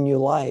 We've given you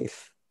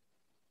life.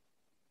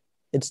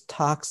 It's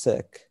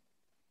toxic.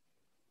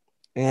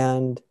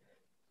 And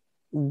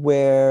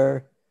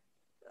where,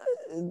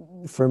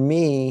 for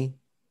me,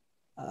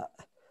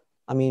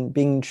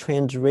 being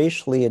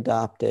transracially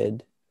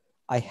adopted,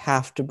 I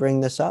have to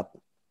bring this up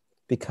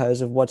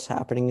because of what's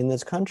happening in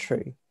this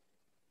country.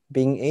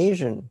 Being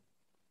Asian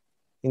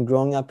and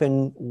growing up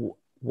in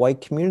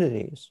white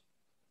communities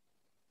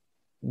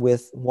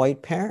with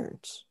white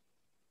parents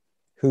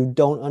who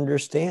don't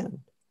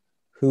understand,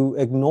 who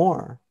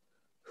ignore,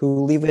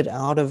 who leave it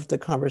out of the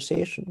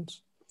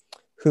conversations,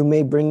 who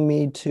may bring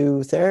me to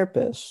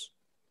therapists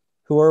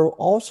who are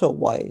also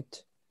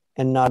white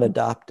and not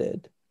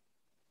adopted,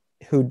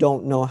 who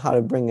don't know how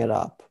to bring it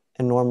up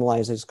and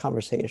normalize these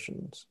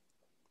conversations.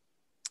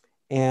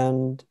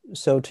 And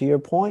so to your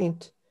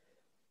point,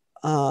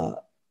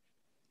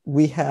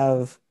 we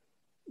have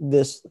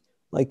this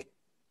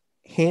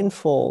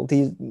handful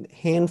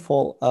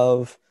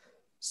of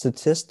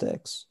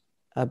statistics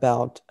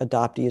about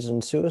adoptees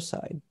and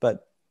suicide,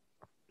 but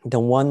the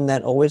one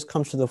that always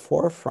comes to the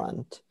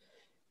forefront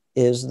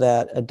is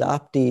that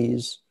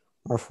adoptees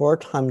are 4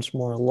 times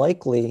more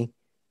likely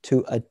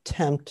to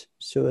attempt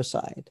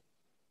suicide.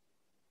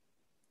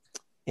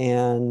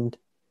 And,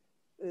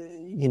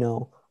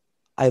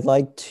 I'd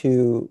like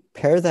to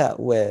pair that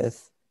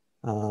with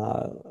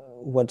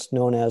what's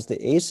known as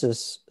the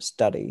ACEs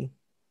study,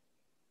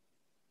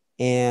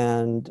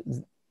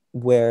 and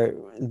where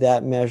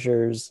that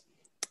measures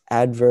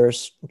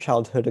adverse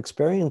childhood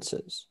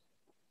experiences.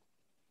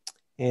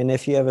 And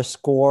if you have a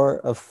score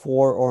of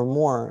 4 or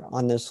more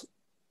on this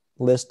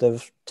list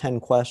of 10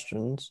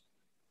 questions,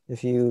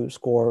 if you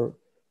score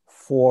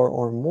 4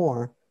 or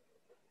more,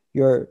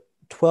 you're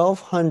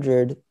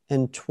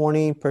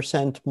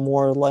 1,220%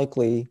 more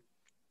likely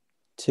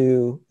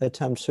to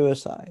attempt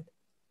suicide.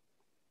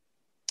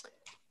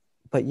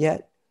 But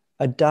yet,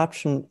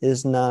 adoption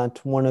is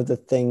not one of the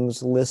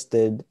things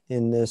listed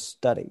in this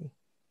study.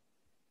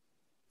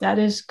 That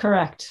is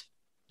correct.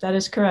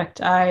 This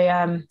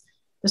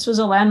was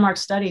a landmark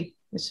study.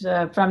 This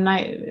from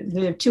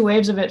the 2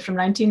 waves of it from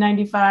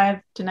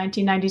 1995 to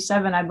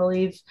 1997,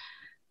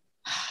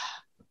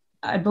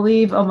 I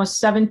believe almost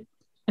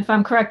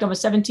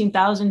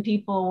 17,000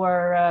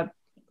 people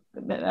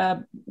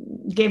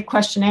gave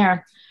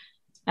questionnaire.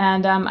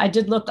 And I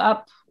did look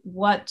up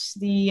what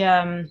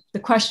the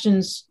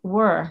questions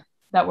were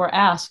that were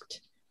asked.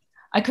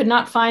 I could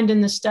not find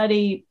in the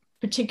study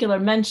particular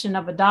mention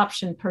of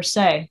adoption per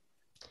se,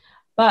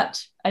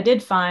 but I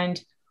did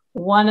find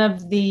one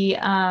of the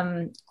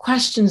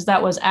questions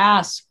that was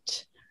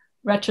asked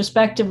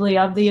retrospectively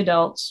of the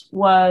adults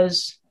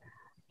was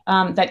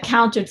that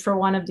counted for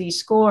one of these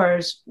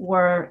scores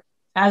were,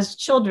 as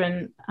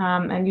children,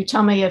 and you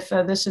tell me if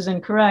this is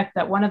incorrect,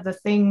 that one of the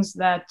things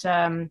that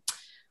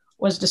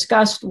was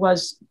discussed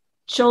was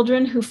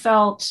children who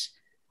felt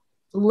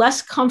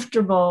less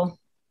comfortable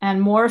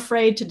and more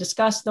afraid to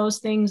discuss those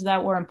things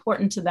that were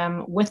important to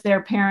them with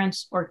their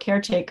parents or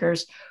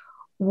caretakers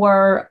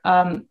were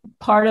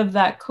part of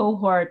that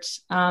cohort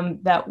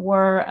that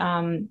were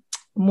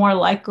more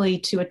likely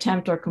to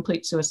attempt or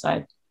complete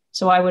suicide.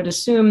 So I would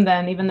assume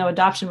then, even though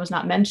adoption was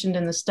not mentioned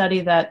in the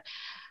study, that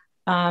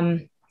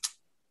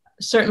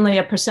certainly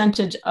a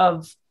percentage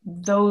of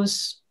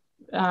those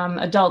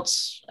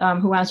adults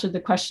who answered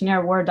the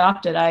questionnaire were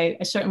adopted. I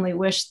certainly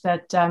wish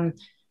that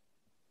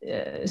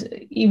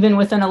even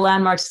within a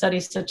landmark study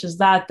such as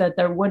that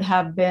there would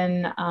have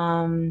been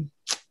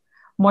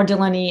more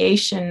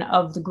delineation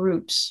of the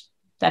groups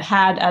that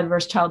had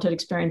adverse childhood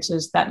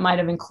experiences that might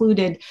have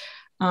included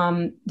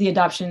the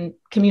adoption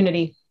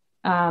community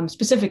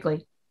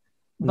specifically.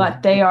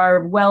 But they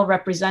are well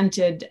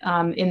represented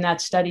in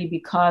that study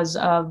because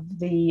of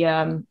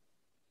the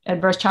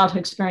adverse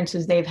childhood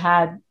experiences they've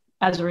had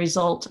as a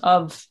result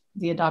of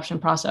the adoption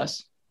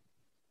process.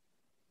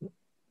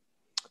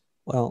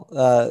 Well,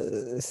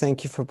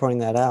 thank you for pointing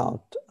that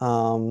out.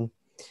 For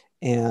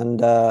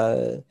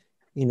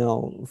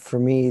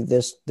me,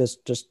 this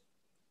just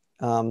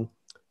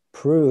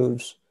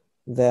proves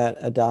that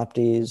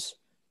adoptees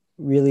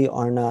really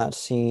are not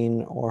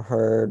seen or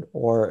heard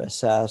or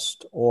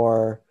assessed,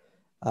 or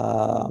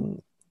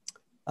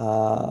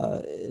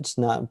it's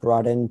not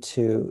brought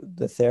into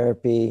the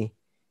therapy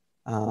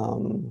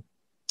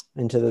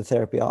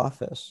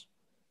office.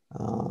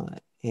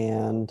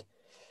 And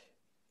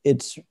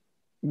it's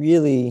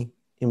really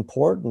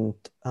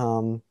important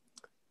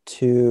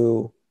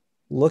to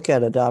look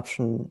at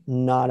adoption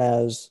not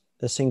as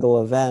a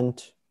single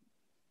event,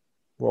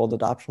 World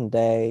Adoption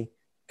Day,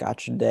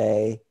 Gotcha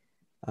Day,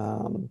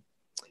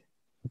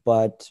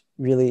 but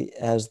really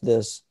as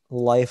this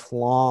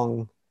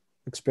lifelong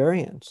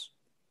experience.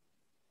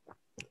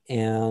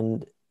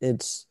 And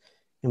it's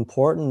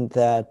important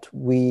that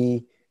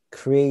we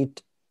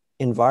create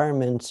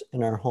environments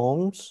in our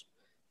homes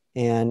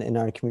and in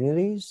our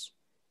communities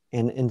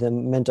and in the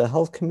mental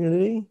health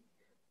community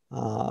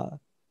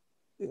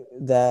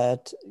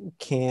that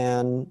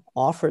can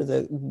offer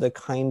the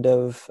kind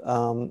of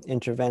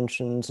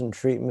interventions and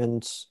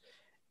treatments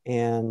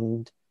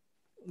and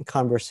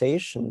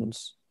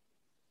conversations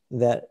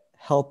that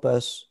help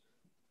us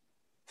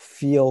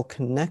feel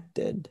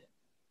connected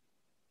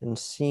and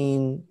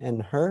seen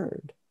and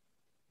heard.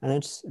 And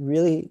it's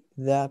really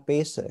that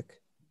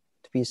basic,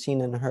 to be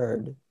seen and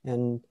heard,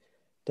 and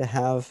to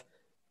have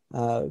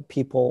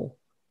people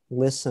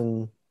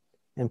listen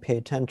and pay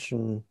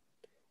attention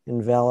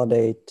and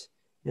validate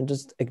and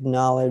just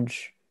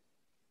acknowledge,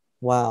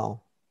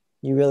 wow,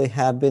 you really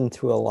have been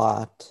through a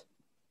lot.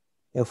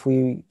 If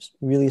we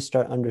really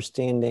start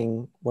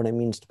understanding what it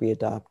means to be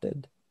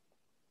adopted.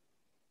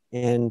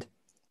 And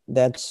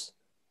that's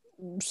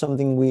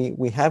something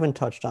we haven't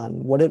touched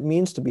on, what it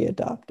means to be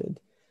adopted.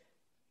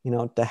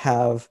 To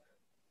have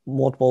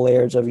multiple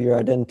layers of your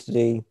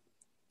identity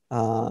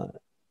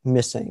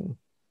missing,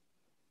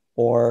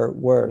 or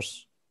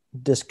worse,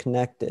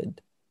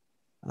 disconnected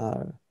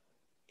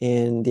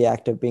in the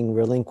act of being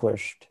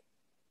relinquished,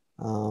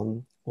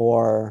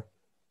 or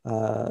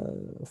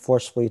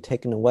forcefully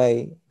taken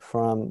away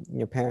from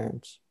your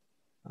parents.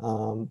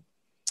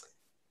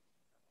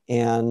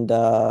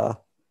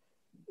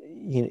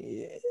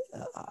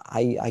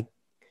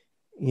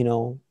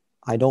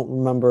 I don't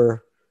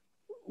remember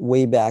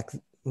way back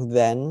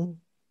then,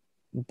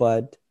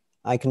 but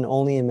I can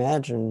only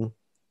imagine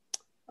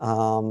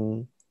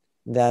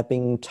that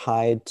being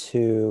tied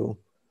to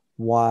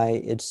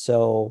why it's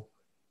so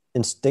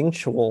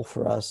instinctual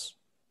for us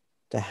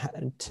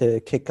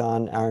to kick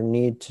on our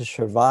need to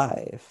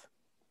survive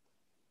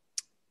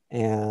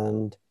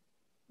and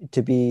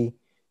to be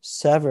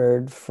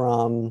severed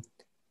from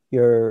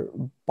your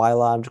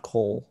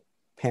biological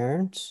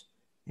parents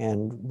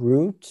and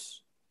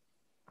roots.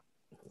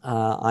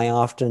 I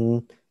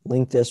often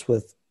link this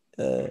with,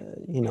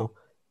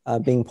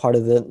 being part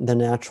of the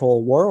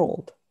natural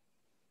world,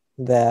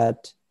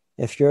 that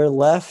if you're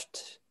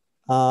left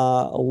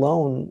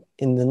alone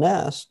in the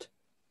nest,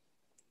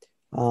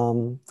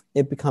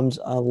 it becomes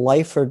a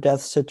life or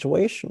death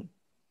situation.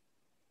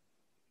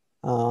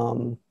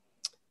 And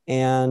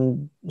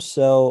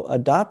so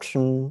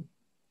adoption,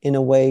 in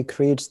a way,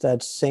 creates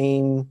that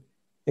same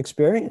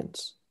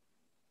experience.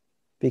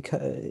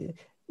 Because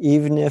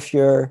even if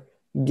you're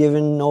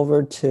given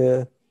over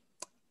to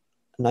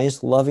a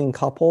nice, loving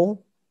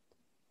couple,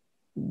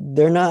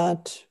 they're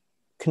not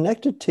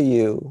connected to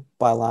you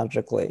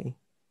biologically.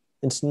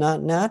 It's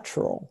not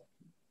natural.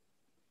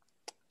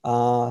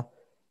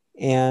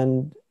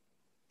 And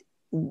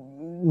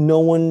no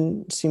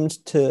one seems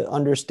to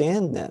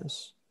understand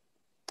this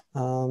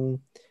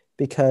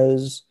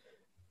because,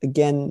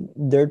 again,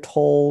 they're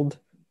told,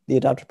 the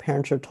adoptive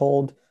parents are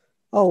told,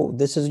 oh,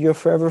 this is your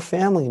forever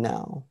family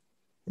now.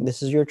 And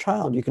this is your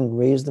child. You can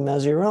raise them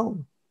as your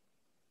own.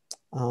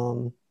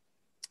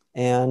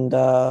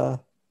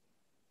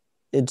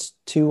 It's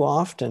too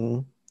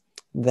often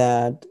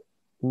that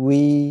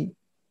we,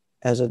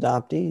 as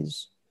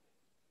adoptees,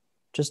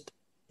 just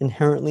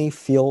inherently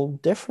feel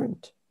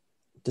different,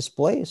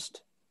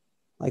 displaced,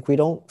 like we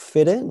don't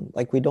fit in,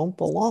 like we don't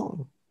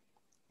belong.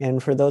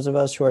 And for those of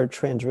us who are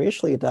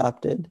transracially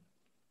adopted,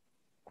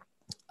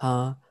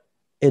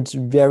 it's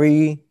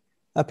very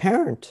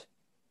apparent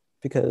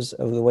because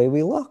of the way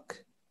we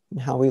look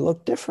and how we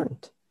look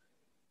different.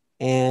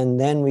 And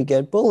then we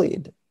get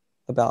bullied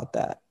about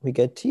that. We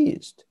get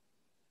teased.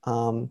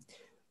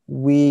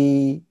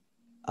 We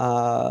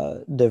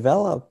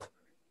develop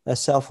a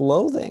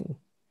self-loathing,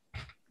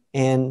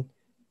 and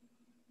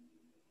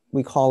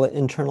we call it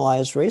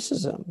internalized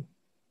racism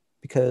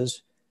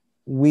because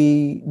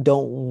we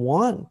don't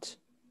want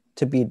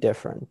to be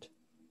different.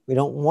 We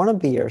don't want to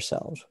be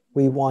ourselves.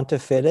 We want to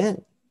fit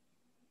in.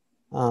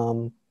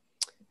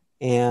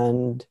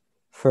 And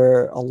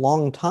for a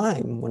long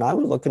time, when I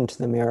would look into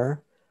the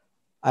mirror,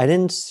 I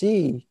didn't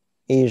see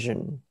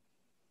Asian.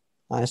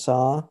 I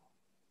saw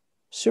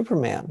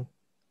Superman.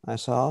 I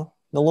saw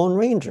the Lone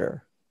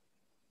Ranger.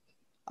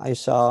 I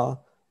saw,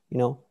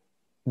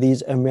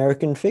 these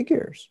American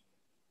figures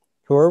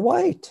who are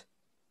white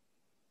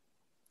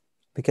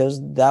because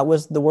that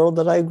was the world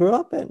that I grew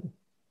up in.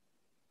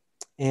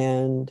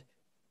 And,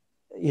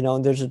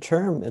 there's a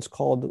term, it's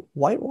called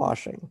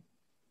whitewashing.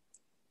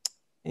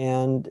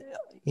 And,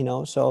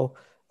 so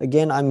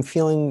again, I'm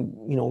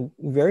feeling,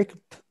 very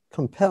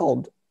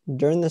compelled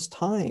during this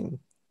time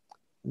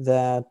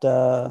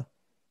that,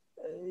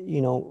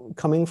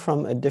 coming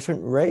from a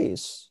different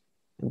race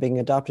and being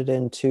adopted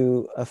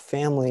into a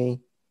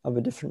family of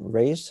a different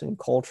race and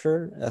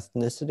culture,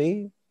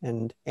 ethnicity,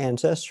 and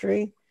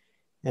ancestry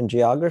and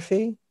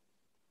geography,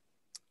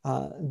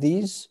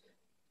 these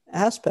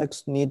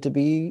aspects need to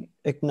be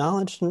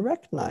acknowledged and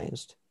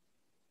recognized.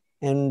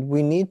 And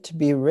we need to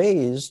be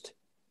raised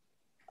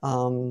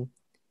in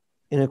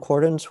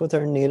accordance with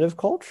our native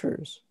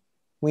cultures.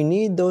 We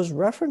need those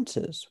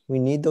references. We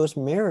need those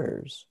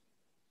mirrors.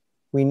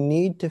 We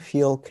need to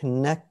feel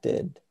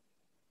connected.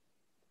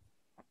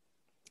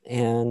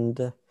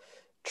 And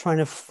trying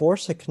to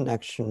force a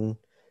connection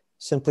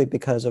simply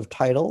because of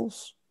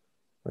titles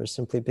or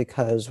simply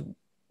because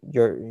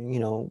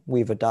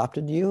we've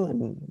adopted you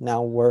and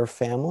now we're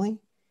family.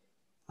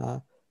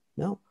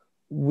 No,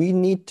 we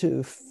need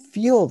to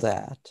feel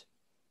that,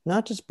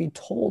 not just be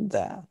told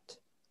that.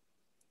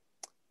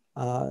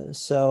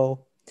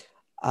 So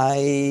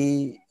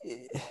I,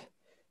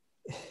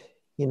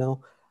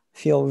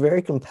 feel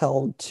very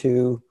compelled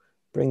to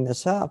bring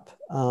this up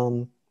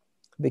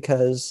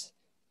because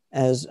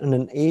as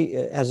an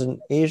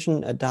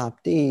Asian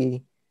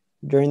adoptee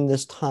during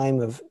this time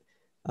of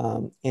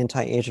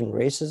anti-Asian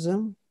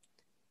racism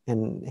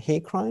and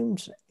hate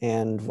crimes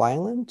and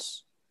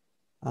violence,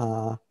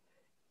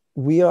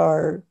 we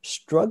are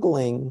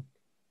struggling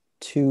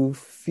to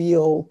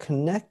feel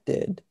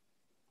connected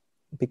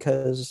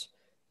because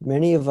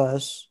many of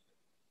us,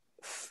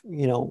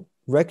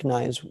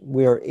 recognize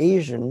we are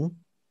Asian.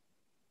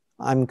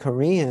 I'm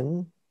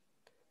Korean,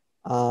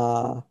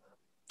 but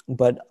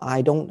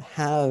I don't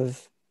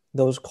have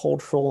those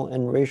cultural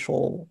and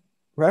racial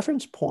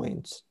reference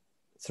points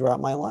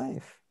throughout my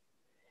life.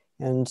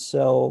 And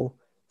so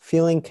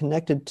feeling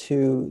connected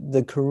to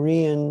the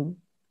Korean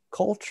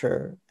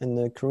culture and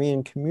the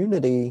Korean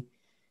community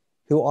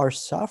who are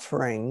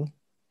suffering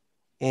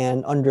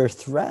and under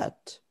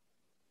threat,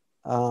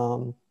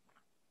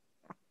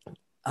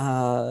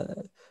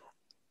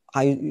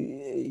 I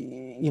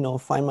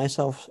find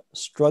myself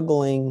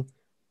struggling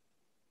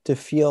to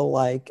feel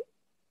like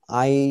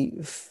I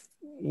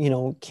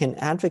can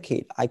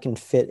advocate, I can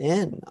fit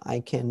in, I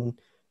can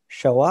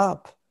show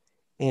up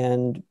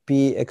and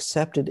be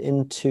accepted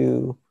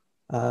into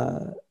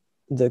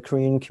the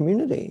Korean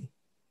community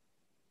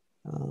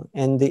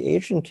and the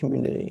Asian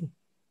community,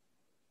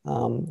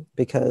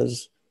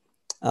 because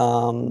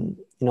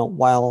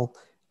while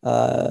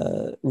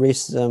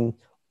racism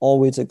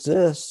always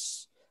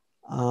exists,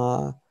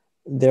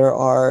 there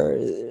are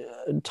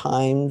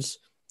times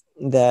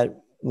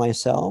that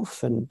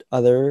myself and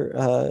other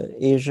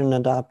Asian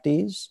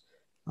adoptees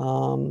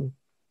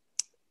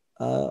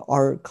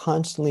are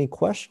constantly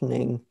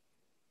questioning,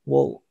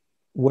 well,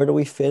 where do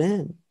we fit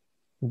in?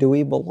 Do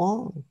we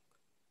belong?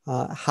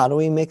 How do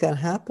we make that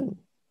happen?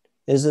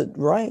 Is it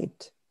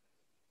right?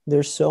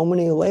 There's so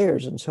many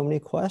layers and so many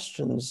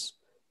questions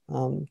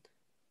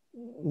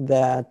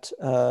that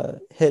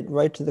hit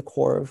right to the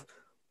core of,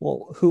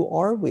 well, who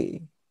are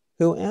we?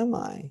 Who am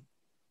I?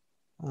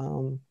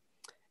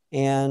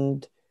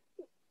 And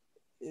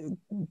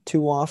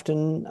too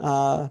often,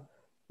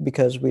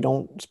 because we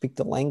don't speak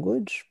the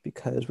language,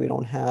 because we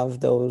don't have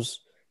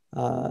those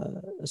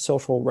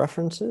social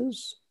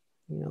references,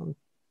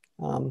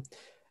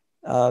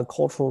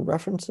 cultural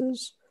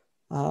references,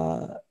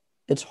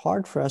 it's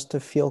hard for us to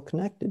feel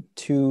connected,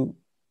 to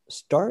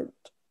start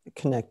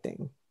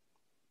connecting.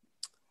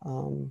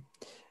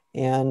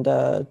 And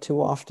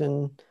too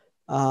often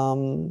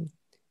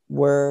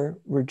we're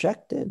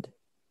rejected.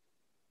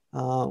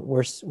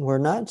 We're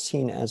not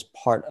seen as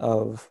part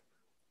of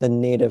the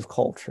native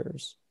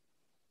cultures.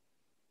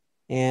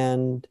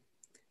 And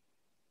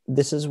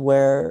this is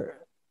where,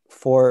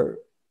 for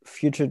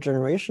future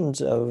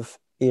generations of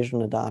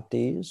Asian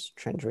adoptees,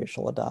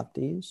 transracial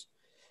adoptees,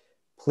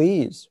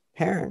 please,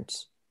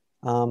 parents,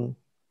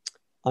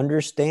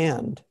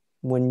 understand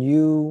when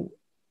you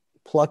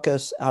pluck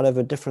us out of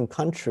a different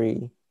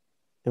country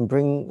and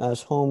bring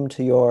us home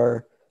to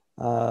your,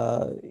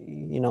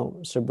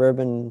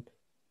 suburban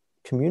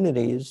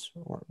communities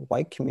or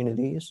white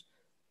communities,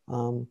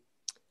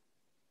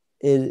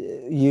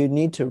 you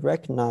need to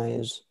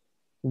recognize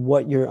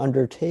what you're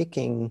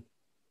undertaking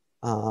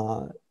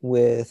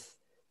with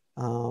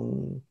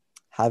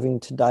having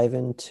to dive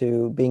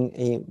into being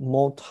a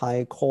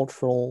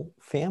multicultural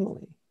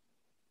family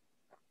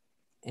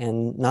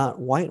and not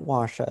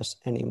whitewash us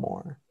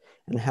anymore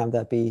and have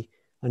that be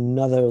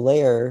another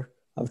layer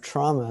of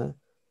trauma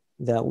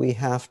that we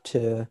have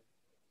to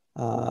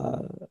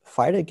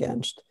fight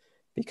against.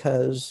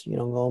 Because,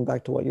 going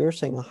back to what you're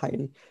saying,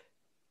 Heidi,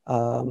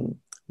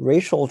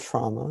 racial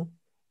trauma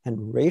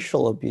and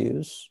racial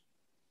abuse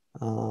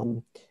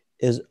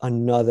is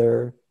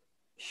another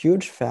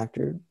huge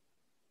factor,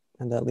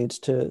 and that leads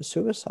to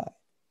suicide,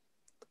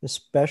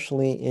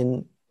 especially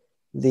in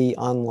the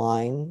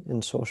online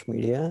and social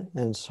media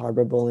and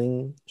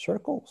cyberbullying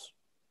circles.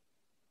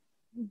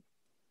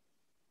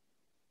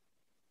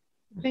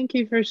 Thank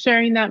you for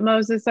sharing that,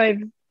 Moses. I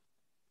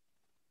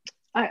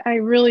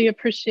really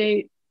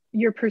appreciate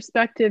your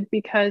perspective,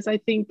 because I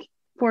think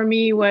for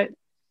me, what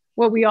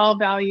we all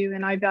value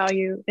and I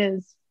value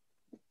is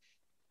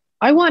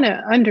I want to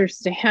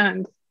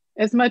understand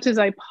as much as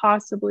I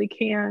possibly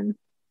can,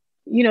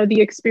 the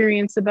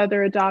experience of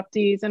other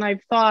adoptees. And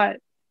I've thought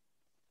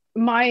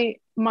my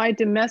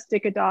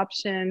domestic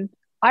adoption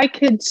I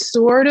could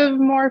sort of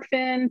morph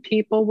in.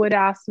 People would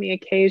ask me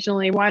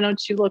occasionally, why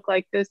don't you look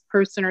like this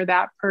person or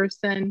that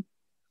person?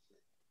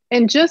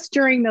 And just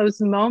during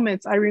those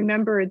moments, I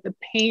remember the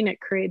pain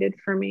it created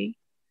for me.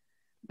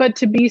 But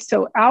to be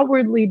so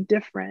outwardly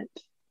different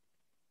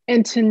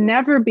and to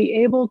never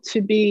be able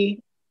to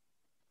be,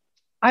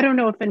 I don't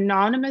know if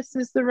anonymous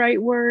is the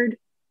right word,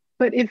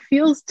 but it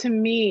feels to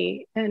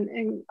me,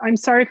 and I'm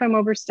sorry if I'm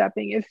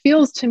overstepping, it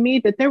feels to me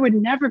that there would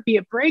never be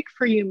a break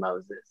for you,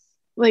 Moses.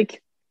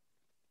 Like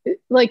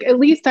at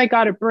least I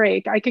got a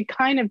break. I could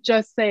kind of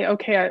just say,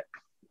 okay,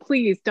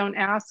 please don't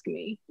ask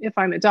me if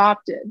I'm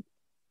adopted.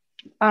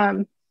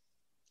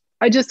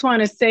 I just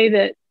want to say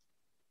that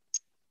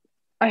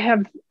I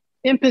have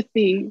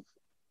empathy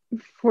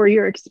for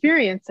your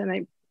experience.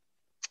 And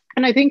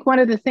I think one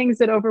of the things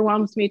that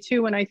overwhelms me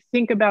too, when I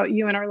think about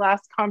you in our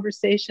last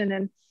conversation,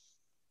 and,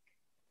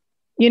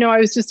 you know, I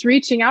was just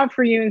reaching out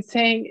for you and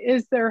saying,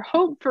 is there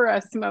hope for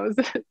us,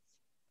 Moses?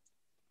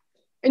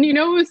 And you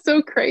know, it was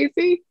so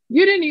crazy.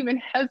 You didn't even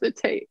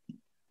hesitate.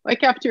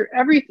 Like after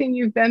everything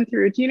you've been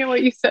through, do you know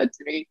what you said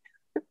to me?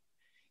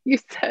 You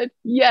said,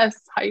 yes,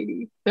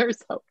 Heidi,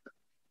 there's hope.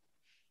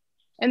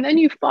 And then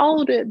you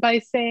followed it by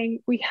saying,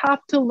 we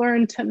have to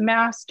learn to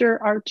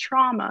master our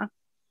trauma.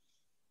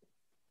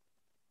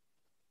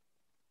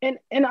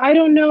 And I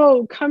don't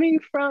know, coming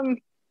from,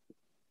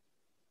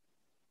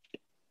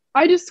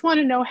 I just want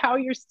to know how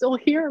you're still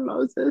here,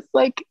 Moses.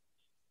 Like,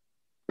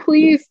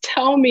 please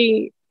tell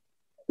me,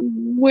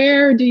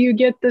 where do you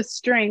get the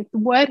strength?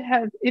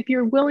 If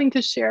you're willing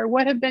to share,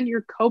 what have been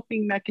your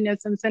coping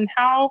mechanisms, and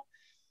how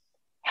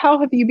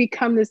have you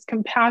become this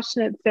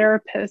compassionate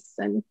therapist,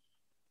 and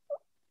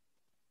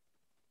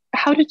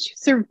how did you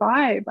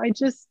survive?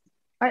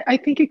 I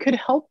think it could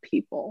help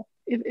people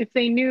if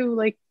they knew,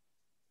 like,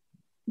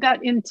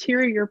 that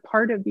interior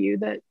part of you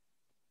that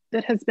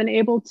has been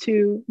able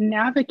to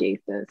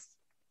navigate this.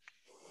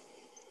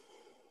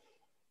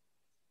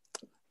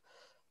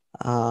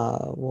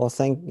 Well,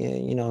 thank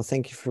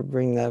you for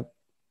bringing that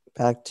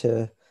back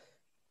to,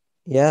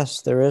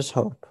 yes, there is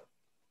hope.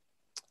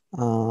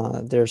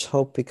 There's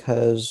hope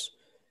because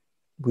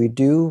we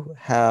do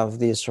have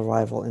these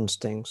survival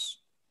instincts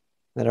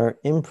that are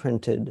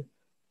imprinted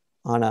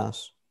on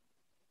us.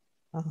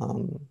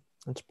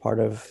 It's part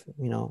of,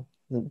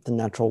 the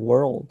natural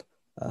world.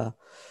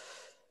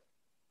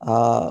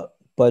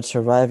 But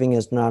surviving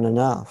is not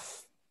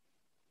enough.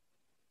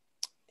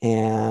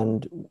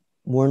 And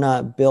we're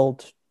not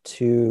built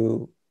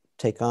to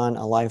take on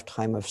a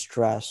lifetime of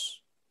stress.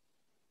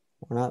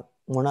 We're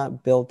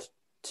not built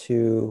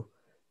to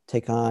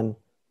take on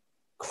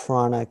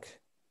chronic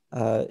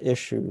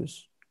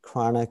issues,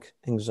 chronic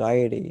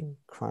anxiety,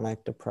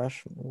 chronic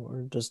depression.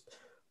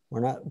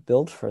 We're not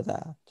built for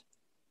that.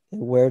 It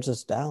wears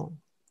us down.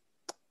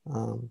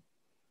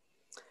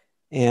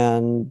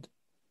 And,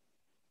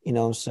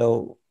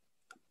 so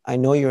I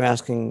know you're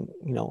asking,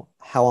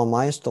 how am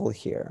I still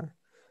here?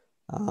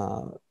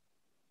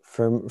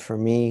 For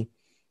me,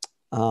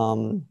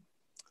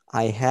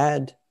 I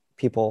had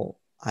people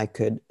I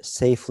could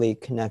safely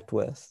connect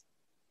with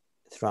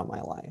throughout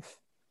my life.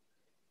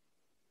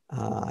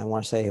 I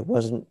want to say it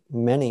wasn't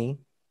many.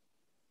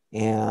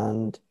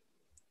 And,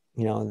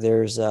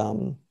 there's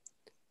a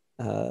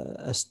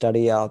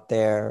study out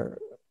there.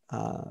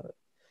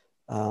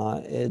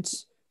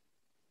 It's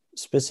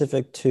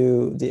specific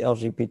to the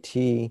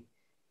LGBTQ,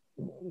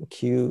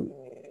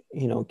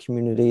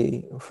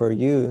 community for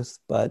youth,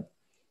 but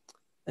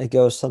it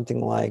goes something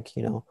like,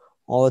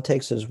 all it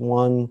takes is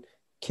one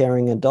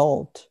caring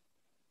adult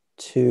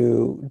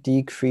to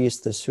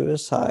decrease the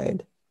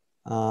suicide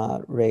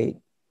rate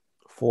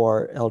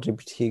for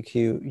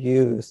LGBTQ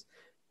youth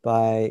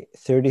by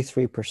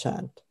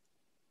 33%.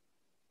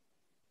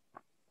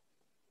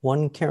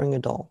 One caring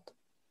adult.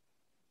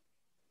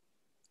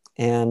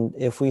 And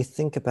if we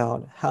think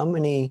about how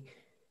many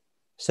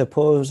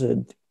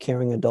supposed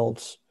caring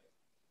adults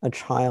a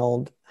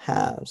child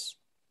has,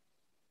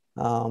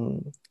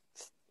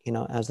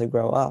 as they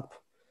grow up.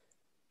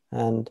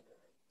 And,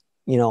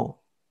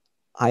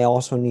 I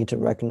also need to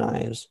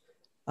recognize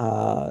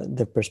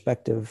the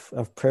perspective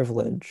of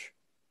privilege,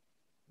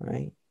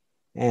 right?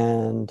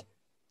 And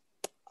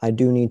I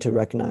do need to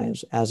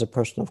recognize, as a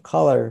person of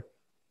color,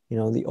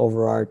 the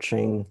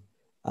overarching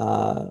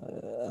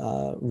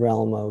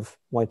realm of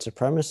white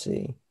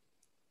supremacy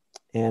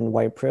and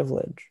white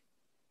privilege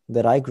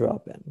that I grew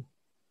up in.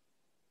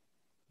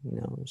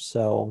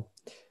 So,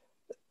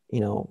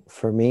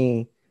 for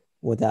me,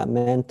 what that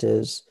meant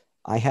is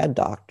I had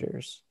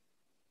doctors,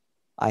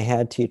 I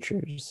had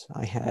teachers,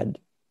 I had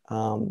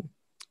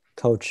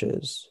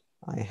coaches,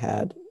 I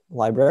had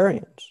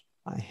librarians,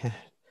 I had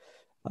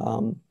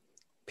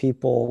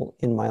people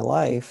in my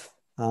life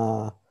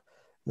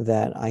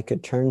that I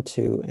could turn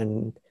to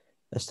and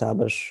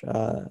establish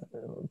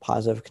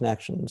positive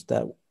connections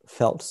that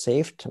felt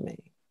safe to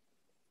me.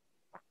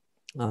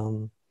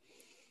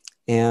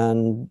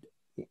 And,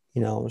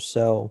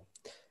 so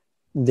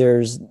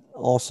there's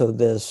also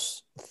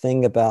this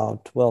thing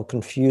about,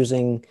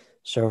 confusing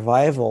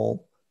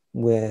survival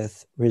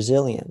with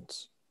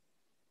resilience.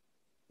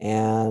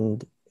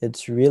 And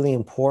it's really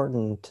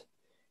important,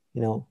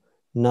 you know,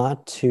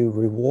 not to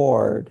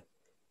reward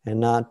and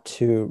not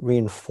to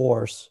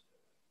reinforce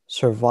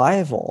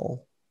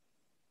survival,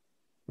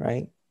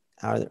 right?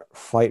 Our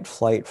fight,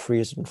 flight,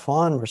 freeze, and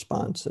fawn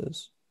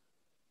responses.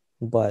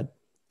 But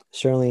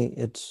certainly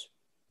it's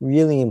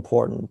really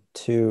important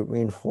to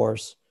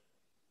reinforce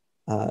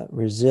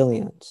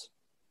resilience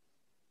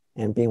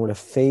and being able to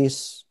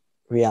face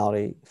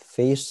reality,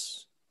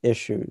 face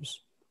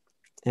issues,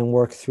 and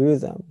work through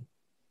them.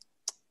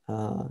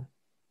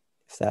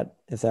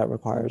 If that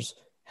requires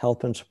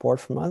help and support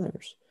from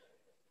others.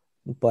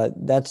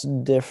 But that's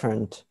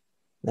different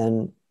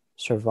than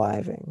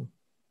surviving.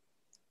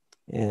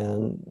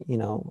 And, you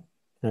know,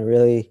 I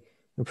really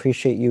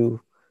appreciate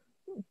you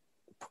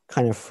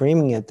kind of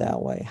framing it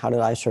that way. How did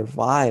I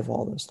survive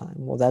all this time?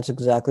 Well, that's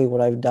exactly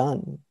what I've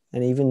done.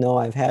 And even though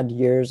I've had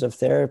years of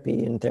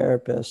therapy and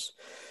therapists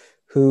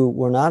who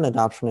were not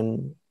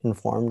adoption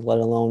informed, let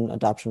alone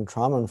adoption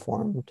trauma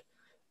informed,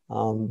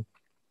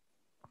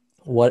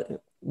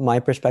 what my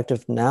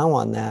perspective now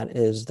on that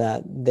is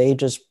that they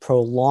just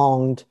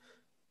prolonged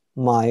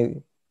my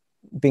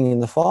being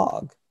in the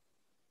fog,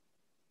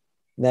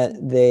 that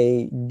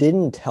they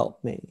didn't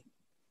help me.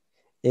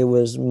 It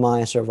was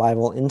my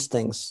survival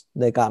instincts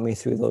that got me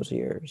through those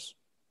years.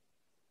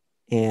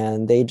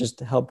 And they just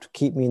helped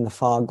keep me in the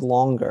fog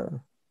longer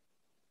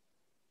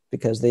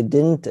because they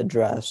didn't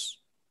address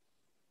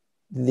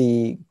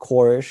the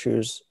core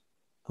issues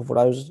of what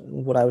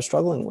I was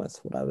struggling with,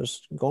 what I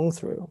was going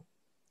through.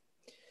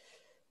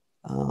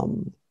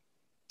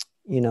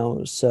 You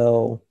know,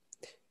 so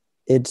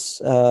it's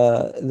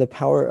the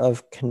power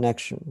of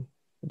connection.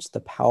 It's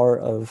the power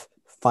of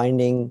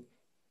finding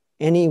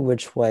any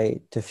which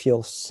way to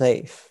feel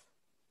safe.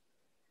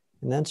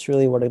 And that's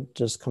really what it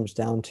just comes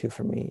down to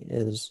for me,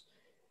 is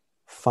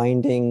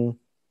finding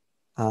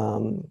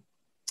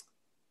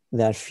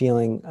that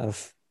feeling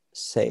of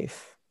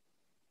safe.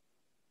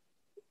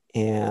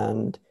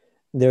 And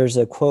there's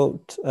a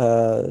quote,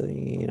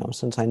 you know,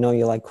 since I know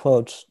you like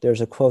quotes,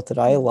 there's a quote that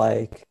I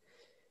like.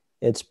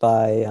 It's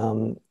by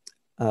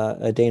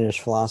a Danish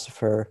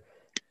philosopher,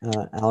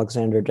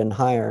 Alexander Den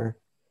Heyer.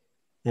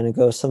 And it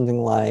goes something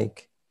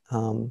like,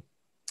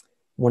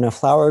 when a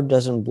flower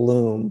doesn't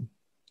bloom,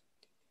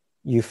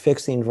 you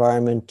fix the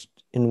environment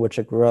in which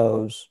it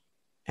grows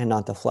and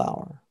not the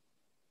flower.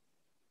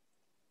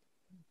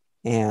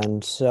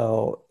 And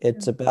so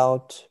it's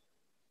about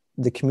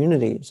the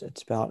communities,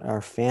 it's about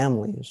our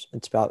families,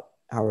 it's about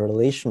our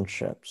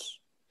relationships,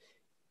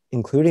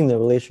 including the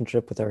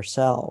relationship with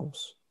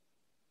ourselves.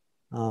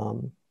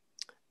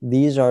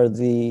 These are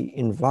the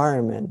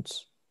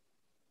environments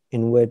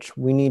in which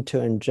we need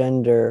to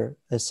engender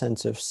a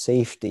sense of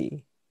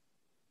safety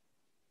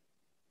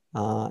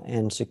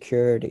and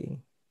security.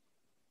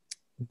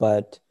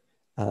 But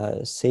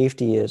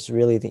safety is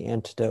really the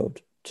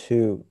antidote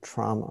to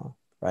trauma,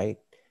 right?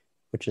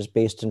 Which is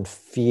based in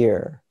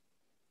fear,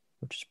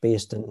 which is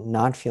based in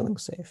not feeling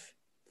safe,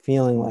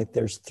 feeling like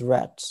there's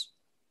threats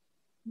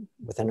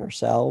within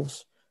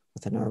ourselves,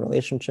 within our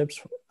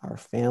relationships, our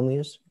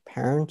families,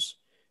 parents,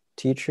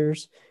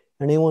 teachers,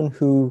 anyone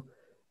who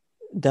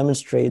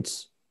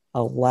demonstrates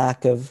a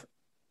lack of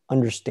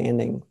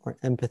understanding or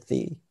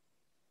empathy,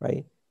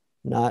 right?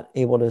 Not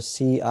able to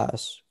see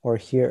us or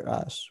hear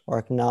us or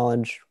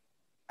acknowledge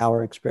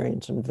our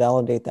experience and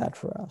validate that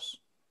for us.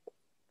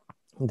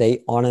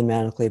 They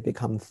automatically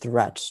become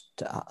threats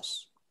to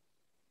us.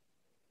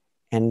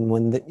 And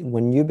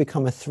when you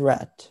become a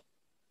threat,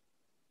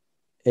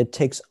 it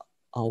takes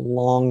a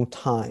long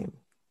time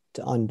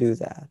to undo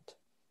that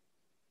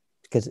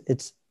because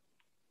it's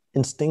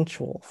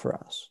instinctual for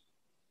us.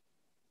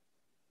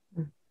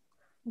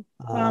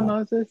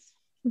 Moses.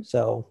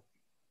 So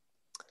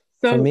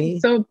for me,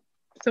 so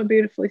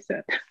beautifully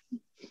said.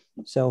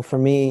 So for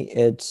me,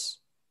 it's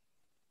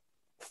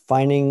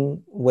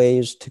finding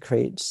ways to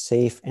create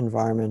safe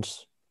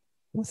environments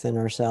within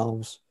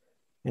ourselves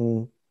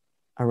and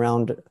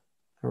around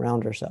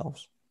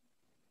ourselves.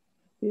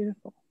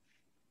 Beautiful.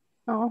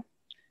 Oh,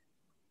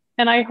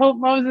 and I hope,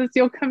 Moses,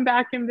 you'll come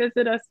back and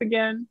visit us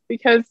again,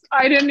 because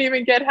I didn't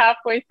even get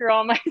halfway through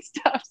all my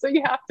stuff, so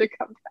you have to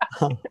come back.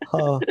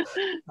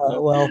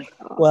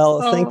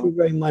 Thank you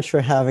very much for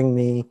having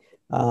me.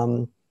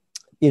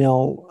 You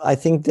know, I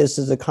think this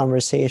is a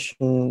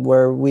conversation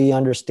where we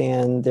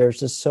understand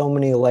there's just so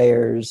many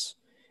layers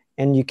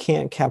and you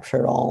can't capture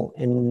it all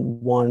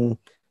in 1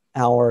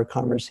 hour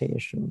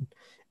conversation.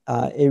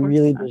 It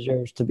really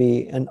deserves to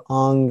be an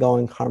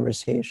ongoing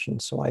conversation.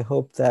 So I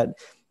hope that,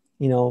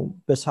 you know,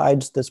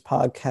 besides this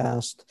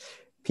podcast,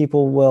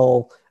 people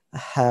will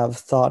have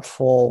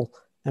thoughtful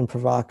and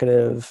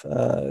provocative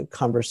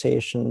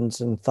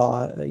conversations and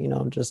thought, you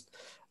know, just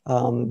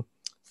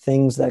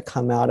things that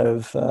come out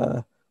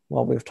of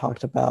what we've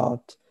talked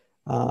about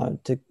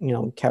to, you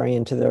know, carry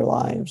into their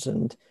lives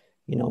and,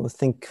 you know,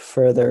 think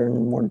further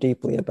and more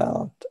deeply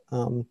about.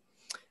 You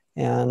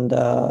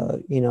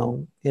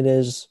know, it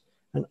is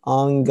an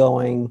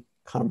ongoing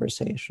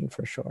conversation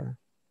for sure.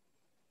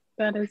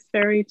 That is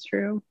very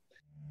true.